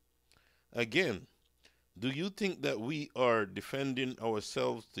steps? Again, do you think that we are defending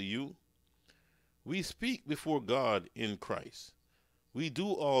ourselves to you? We speak before God in Christ. We do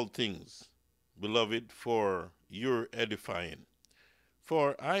all things, beloved, for your edifying.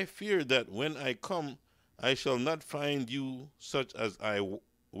 For I fear that when I come, I shall not find you such as I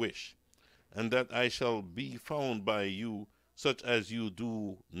wish, and that I shall be found by you such as you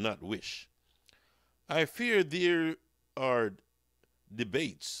do not wish. I fear there are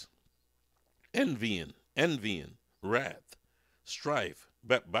debates, envying, wrath, strife,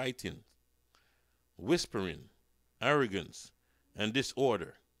 backbiting, whispering, arrogance, and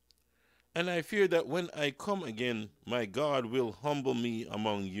disorder. And I fear that when I come again, my God will humble me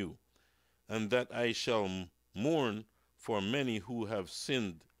among you, and that I shall mourn for many who have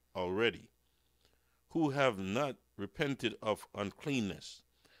sinned already, who have not repented of uncleanness,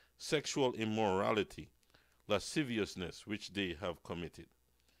 sexual immorality, lasciviousness, which they have committed.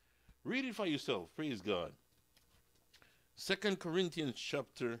 Read it for yourself. Praise God. 2 Corinthians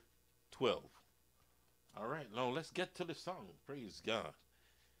chapter 12. All right, now let's get to the song. Praise God.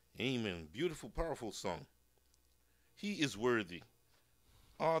 Amen. Beautiful, powerful song. He is worthy,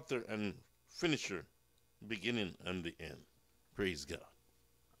 author and finisher, beginning and the end. Praise God.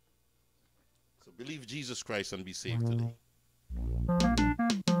 So believe Jesus Christ and be saved today.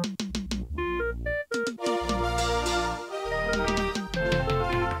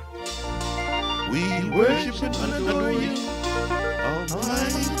 We worship and adore you,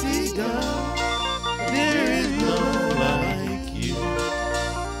 Almighty God. There is none like you.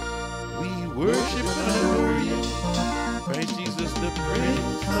 We worship and adore you, Christ Jesus, the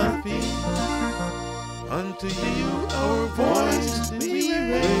Prince of Peace. Unto you our voice we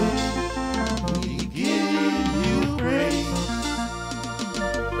raise. We give you praise.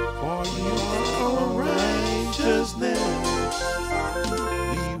 For you are our righteousness.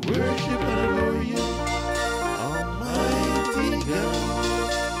 We worship and adore you, Almighty God.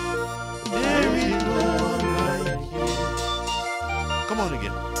 There is no one like you. Come on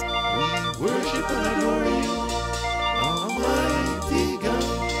again. We worship and adore you, Almighty God.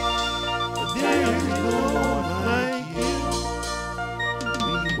 There is no one like you.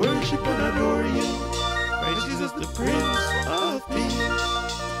 We worship and adore you, Christ Jesus, the Prince of Peace.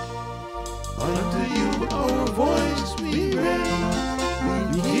 Unto you our voice we raise.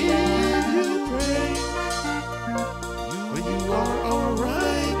 We give you praise. For you are our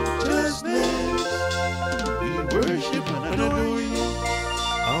righteousness. We worship and adore you,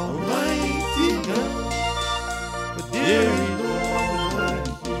 Almighty God. But there is no one like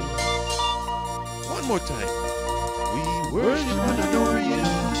you. One more time. We worship and adore you,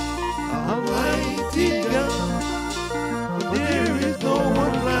 Almighty God. But there is no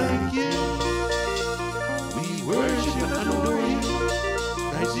one like you. We worship and adore you,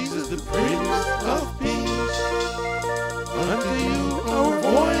 Christ Jesus, the Prince of Peace. Unto you our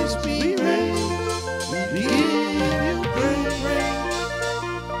voice we raise. We give you praise.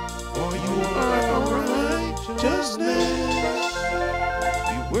 For you are our righteousness.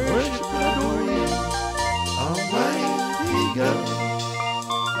 We worship and adore you, Almighty God.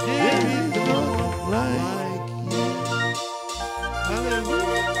 There is no one like you.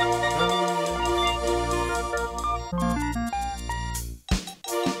 Hallelujah.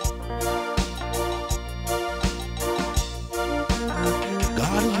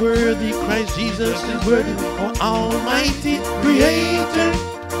 God is worthy, Christ Jesus is worthy, oh Almighty Creator,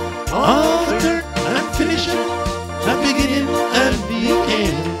 author and finisher, the beginning and the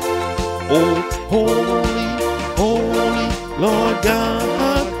end. Oh, holy, holy Lord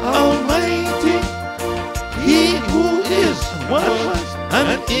God Almighty, He who is, was, and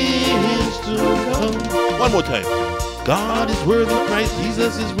is to come. One more time. God is worthy, Christ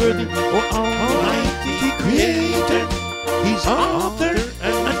Jesus is worthy, oh Almighty Creator, He's author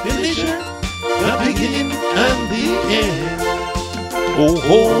and finisher, the beginning and the end. Oh,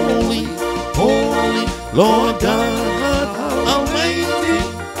 holy, holy Lord God Almighty,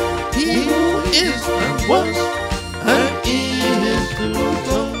 He who is and was and is to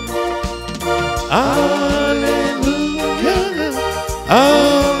come. Hallelujah,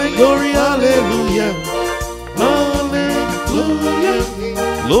 glory, hallelujah, hallelujah,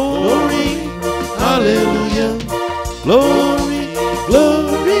 glory, hallelujah, glory,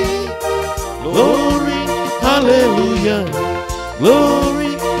 glory, glory, hallelujah,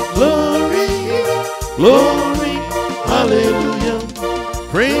 glory, glory, glory, hallelujah,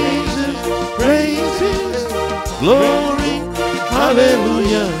 praises, praises, glory,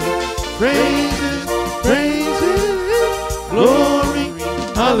 hallelujah, praises, praises, glory,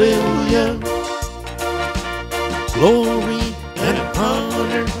 hallelujah. Glory and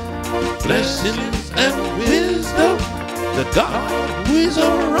honor, blessings and wisdom, the God who is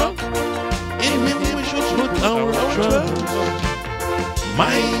our rock, in him we should put our trust.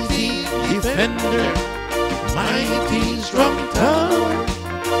 Mighty defender, mighty strong tower,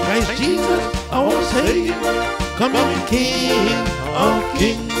 Christ Jesus our Savior, coming King of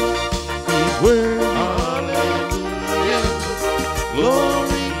kings. He's worthy, hallelujah,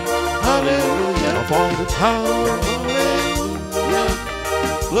 glory, hallelujah, of all the power, hallelujah,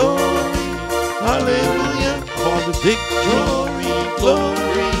 glory, hallelujah, of all the victory,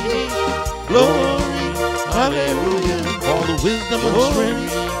 glory, glory, hallelujah, of all the wisdom and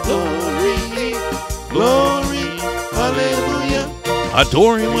strength, glory, glory, hallelujah.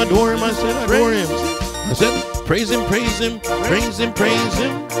 Adore him, I said, adore him. I said, praise him, praise him, praise him, praise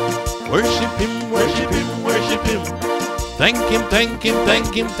him. Worship him, worship him, worship him. Thank him, thank him,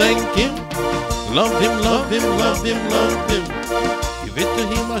 thank him, thank him. Love him, love him, love him, love him. Give it to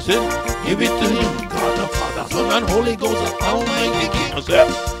him, I said, give it to him. God the Father, Son and Holy Ghost, the Almighty King. I said,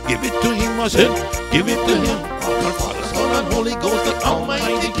 give it to him, I said, give it to him. God the Father, Son and Holy Ghost, the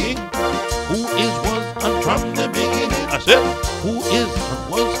Almighty King. Who is, was, and from the beginning. I said, who is, and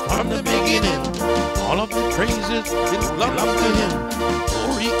was from the beginning. All of the praises belong to him.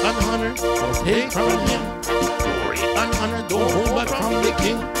 Glory and honor don't take from him. Glory and honor don't hold back from the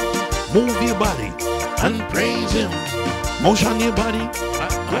king. Move your body and praise him. Motion your body,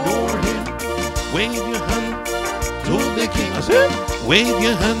 adore him. Wave your hand to the king. I said, wave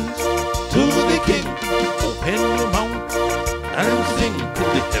your hands to the king. Open your mouth and sing till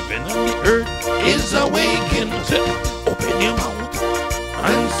the heaven and the earth is awakened. I said, open your mouth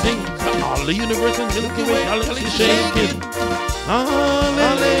and sing till all the universe and Milky Way is shaking.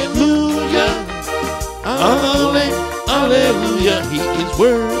 Hallelujah, hallelujah, he is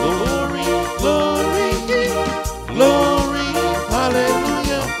worthy. Glory, glory, glory,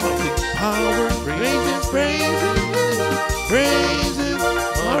 hallelujah. Power, praises, praises, praises,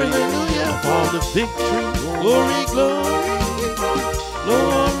 hallelujah. Of all the victory, glory, glory,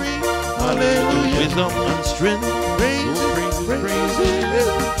 glory, hallelujah. Wisdom and strength, praises, praises,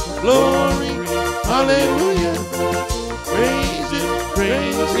 glory, hallelujah. Praises,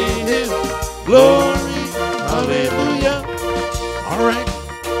 praises, glory, hallelujah. All right,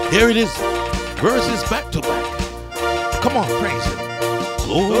 here it is. Verses back to back. Come on, praise him.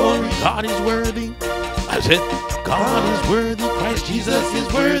 Glory, God is worthy. I said, God is worthy. Christ Jesus is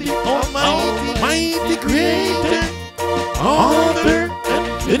worthy. Almighty, mighty creator, author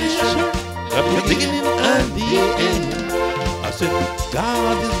and finisher, the beginning and the end. I said,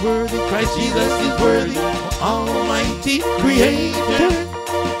 God is worthy. Christ Jesus is worthy. Almighty creator,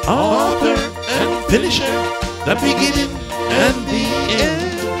 author and finisher, the beginning and the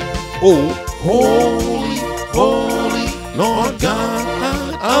end. Oh, holy, holy, Lord God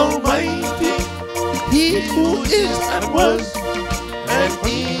Almighty, he who is and was and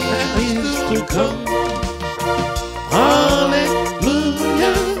is to come.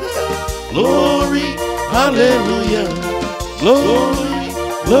 Hallelujah, glory, hallelujah, glory,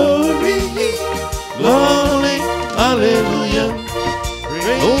 glory, glory, hallelujah,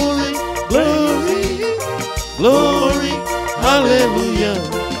 glory, glory, glory, hallelujah.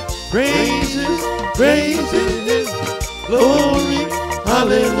 Praises, praises, glory,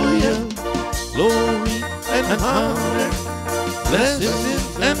 hallelujah, glory and honor,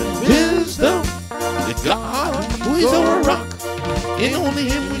 blessings and wisdom, the God who is our rock, in only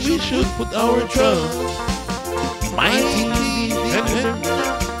him we should put our trust. Mighty defender,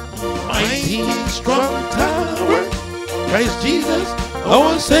 mighty strong tower, Christ Jesus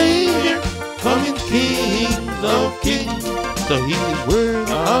our Savior, coming King of kings. So he is worthy.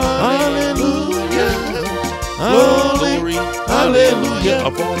 Hallelujah, glory, hallelujah,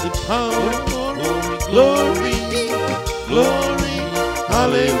 of all the power, glory, glory,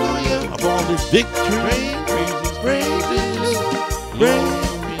 hallelujah, of all the victory, praises, praises,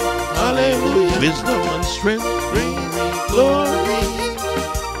 glory, hallelujah, wisdom and strength, glory,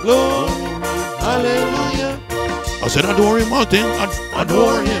 glory, hallelujah. I said, adore him,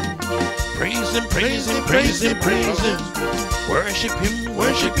 adore him. Praise him, praise him, praise him, praise him. Worship him,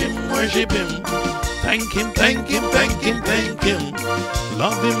 worship him, worship him. Thank him, thank him, thank him, thank him.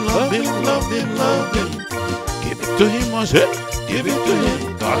 Love him, love him, love him, love him. Give it to him, I said, give it to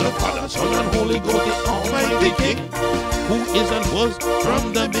him. God the Father, Son and Holy Ghost, the Almighty King, who is and was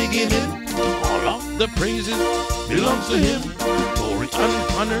from the beginning. All of the praises belongs to him. Glory and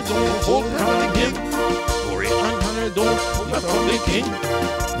honor don't hold from the king. Glory and honor don't hold from the king.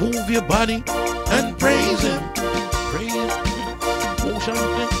 Move your body and praise him. Praise him. Motion,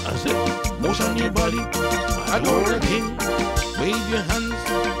 I said, motion your body. Adore the King. Wave your hands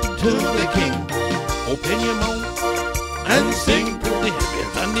to the King. Open your mouth and sing. The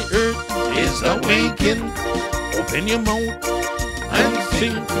heavens and the earth is awakened. Open your mouth and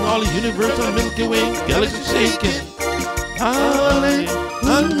sing. All the universe and Milky Way galaxy shaking. Hallelujah,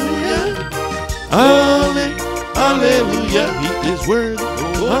 hallelujah, he is worthy.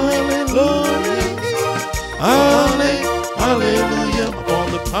 Hallelujah, hallelujah, of all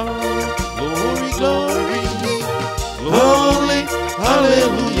the power, glory, glory, glory,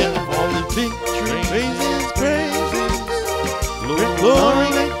 hallelujah, of all the victory, praises, praises, glory, glory,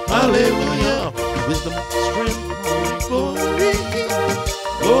 hallelujah, wisdom, strength, glory,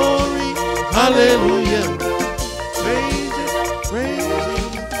 glory, hallelujah, praises, praises,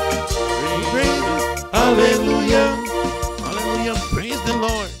 praises, hallelujah, hallelujah, praise the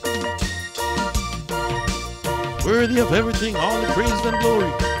Lord. Worthy of everything, all the praise and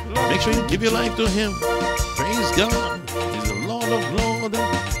glory. Make sure you give your life to him. Praise God. He's the Lord of Lords,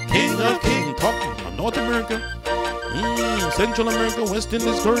 King of Kings. Talking about North America, Central America, West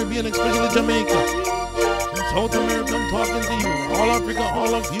Indies, Caribbean, especially Jamaica, South America. I'm talking to you. All Africa,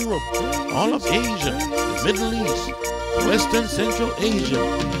 all of Europe, all of Asia, the Middle East, Western Central Asia,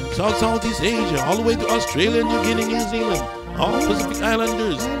 Southeast Asia, all the way to Australia, New Guinea, New Zealand, all Pacific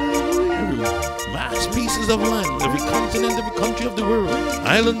Islanders, vast pieces of land, every continent, every country of the world,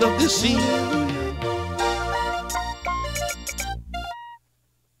 island of the sea,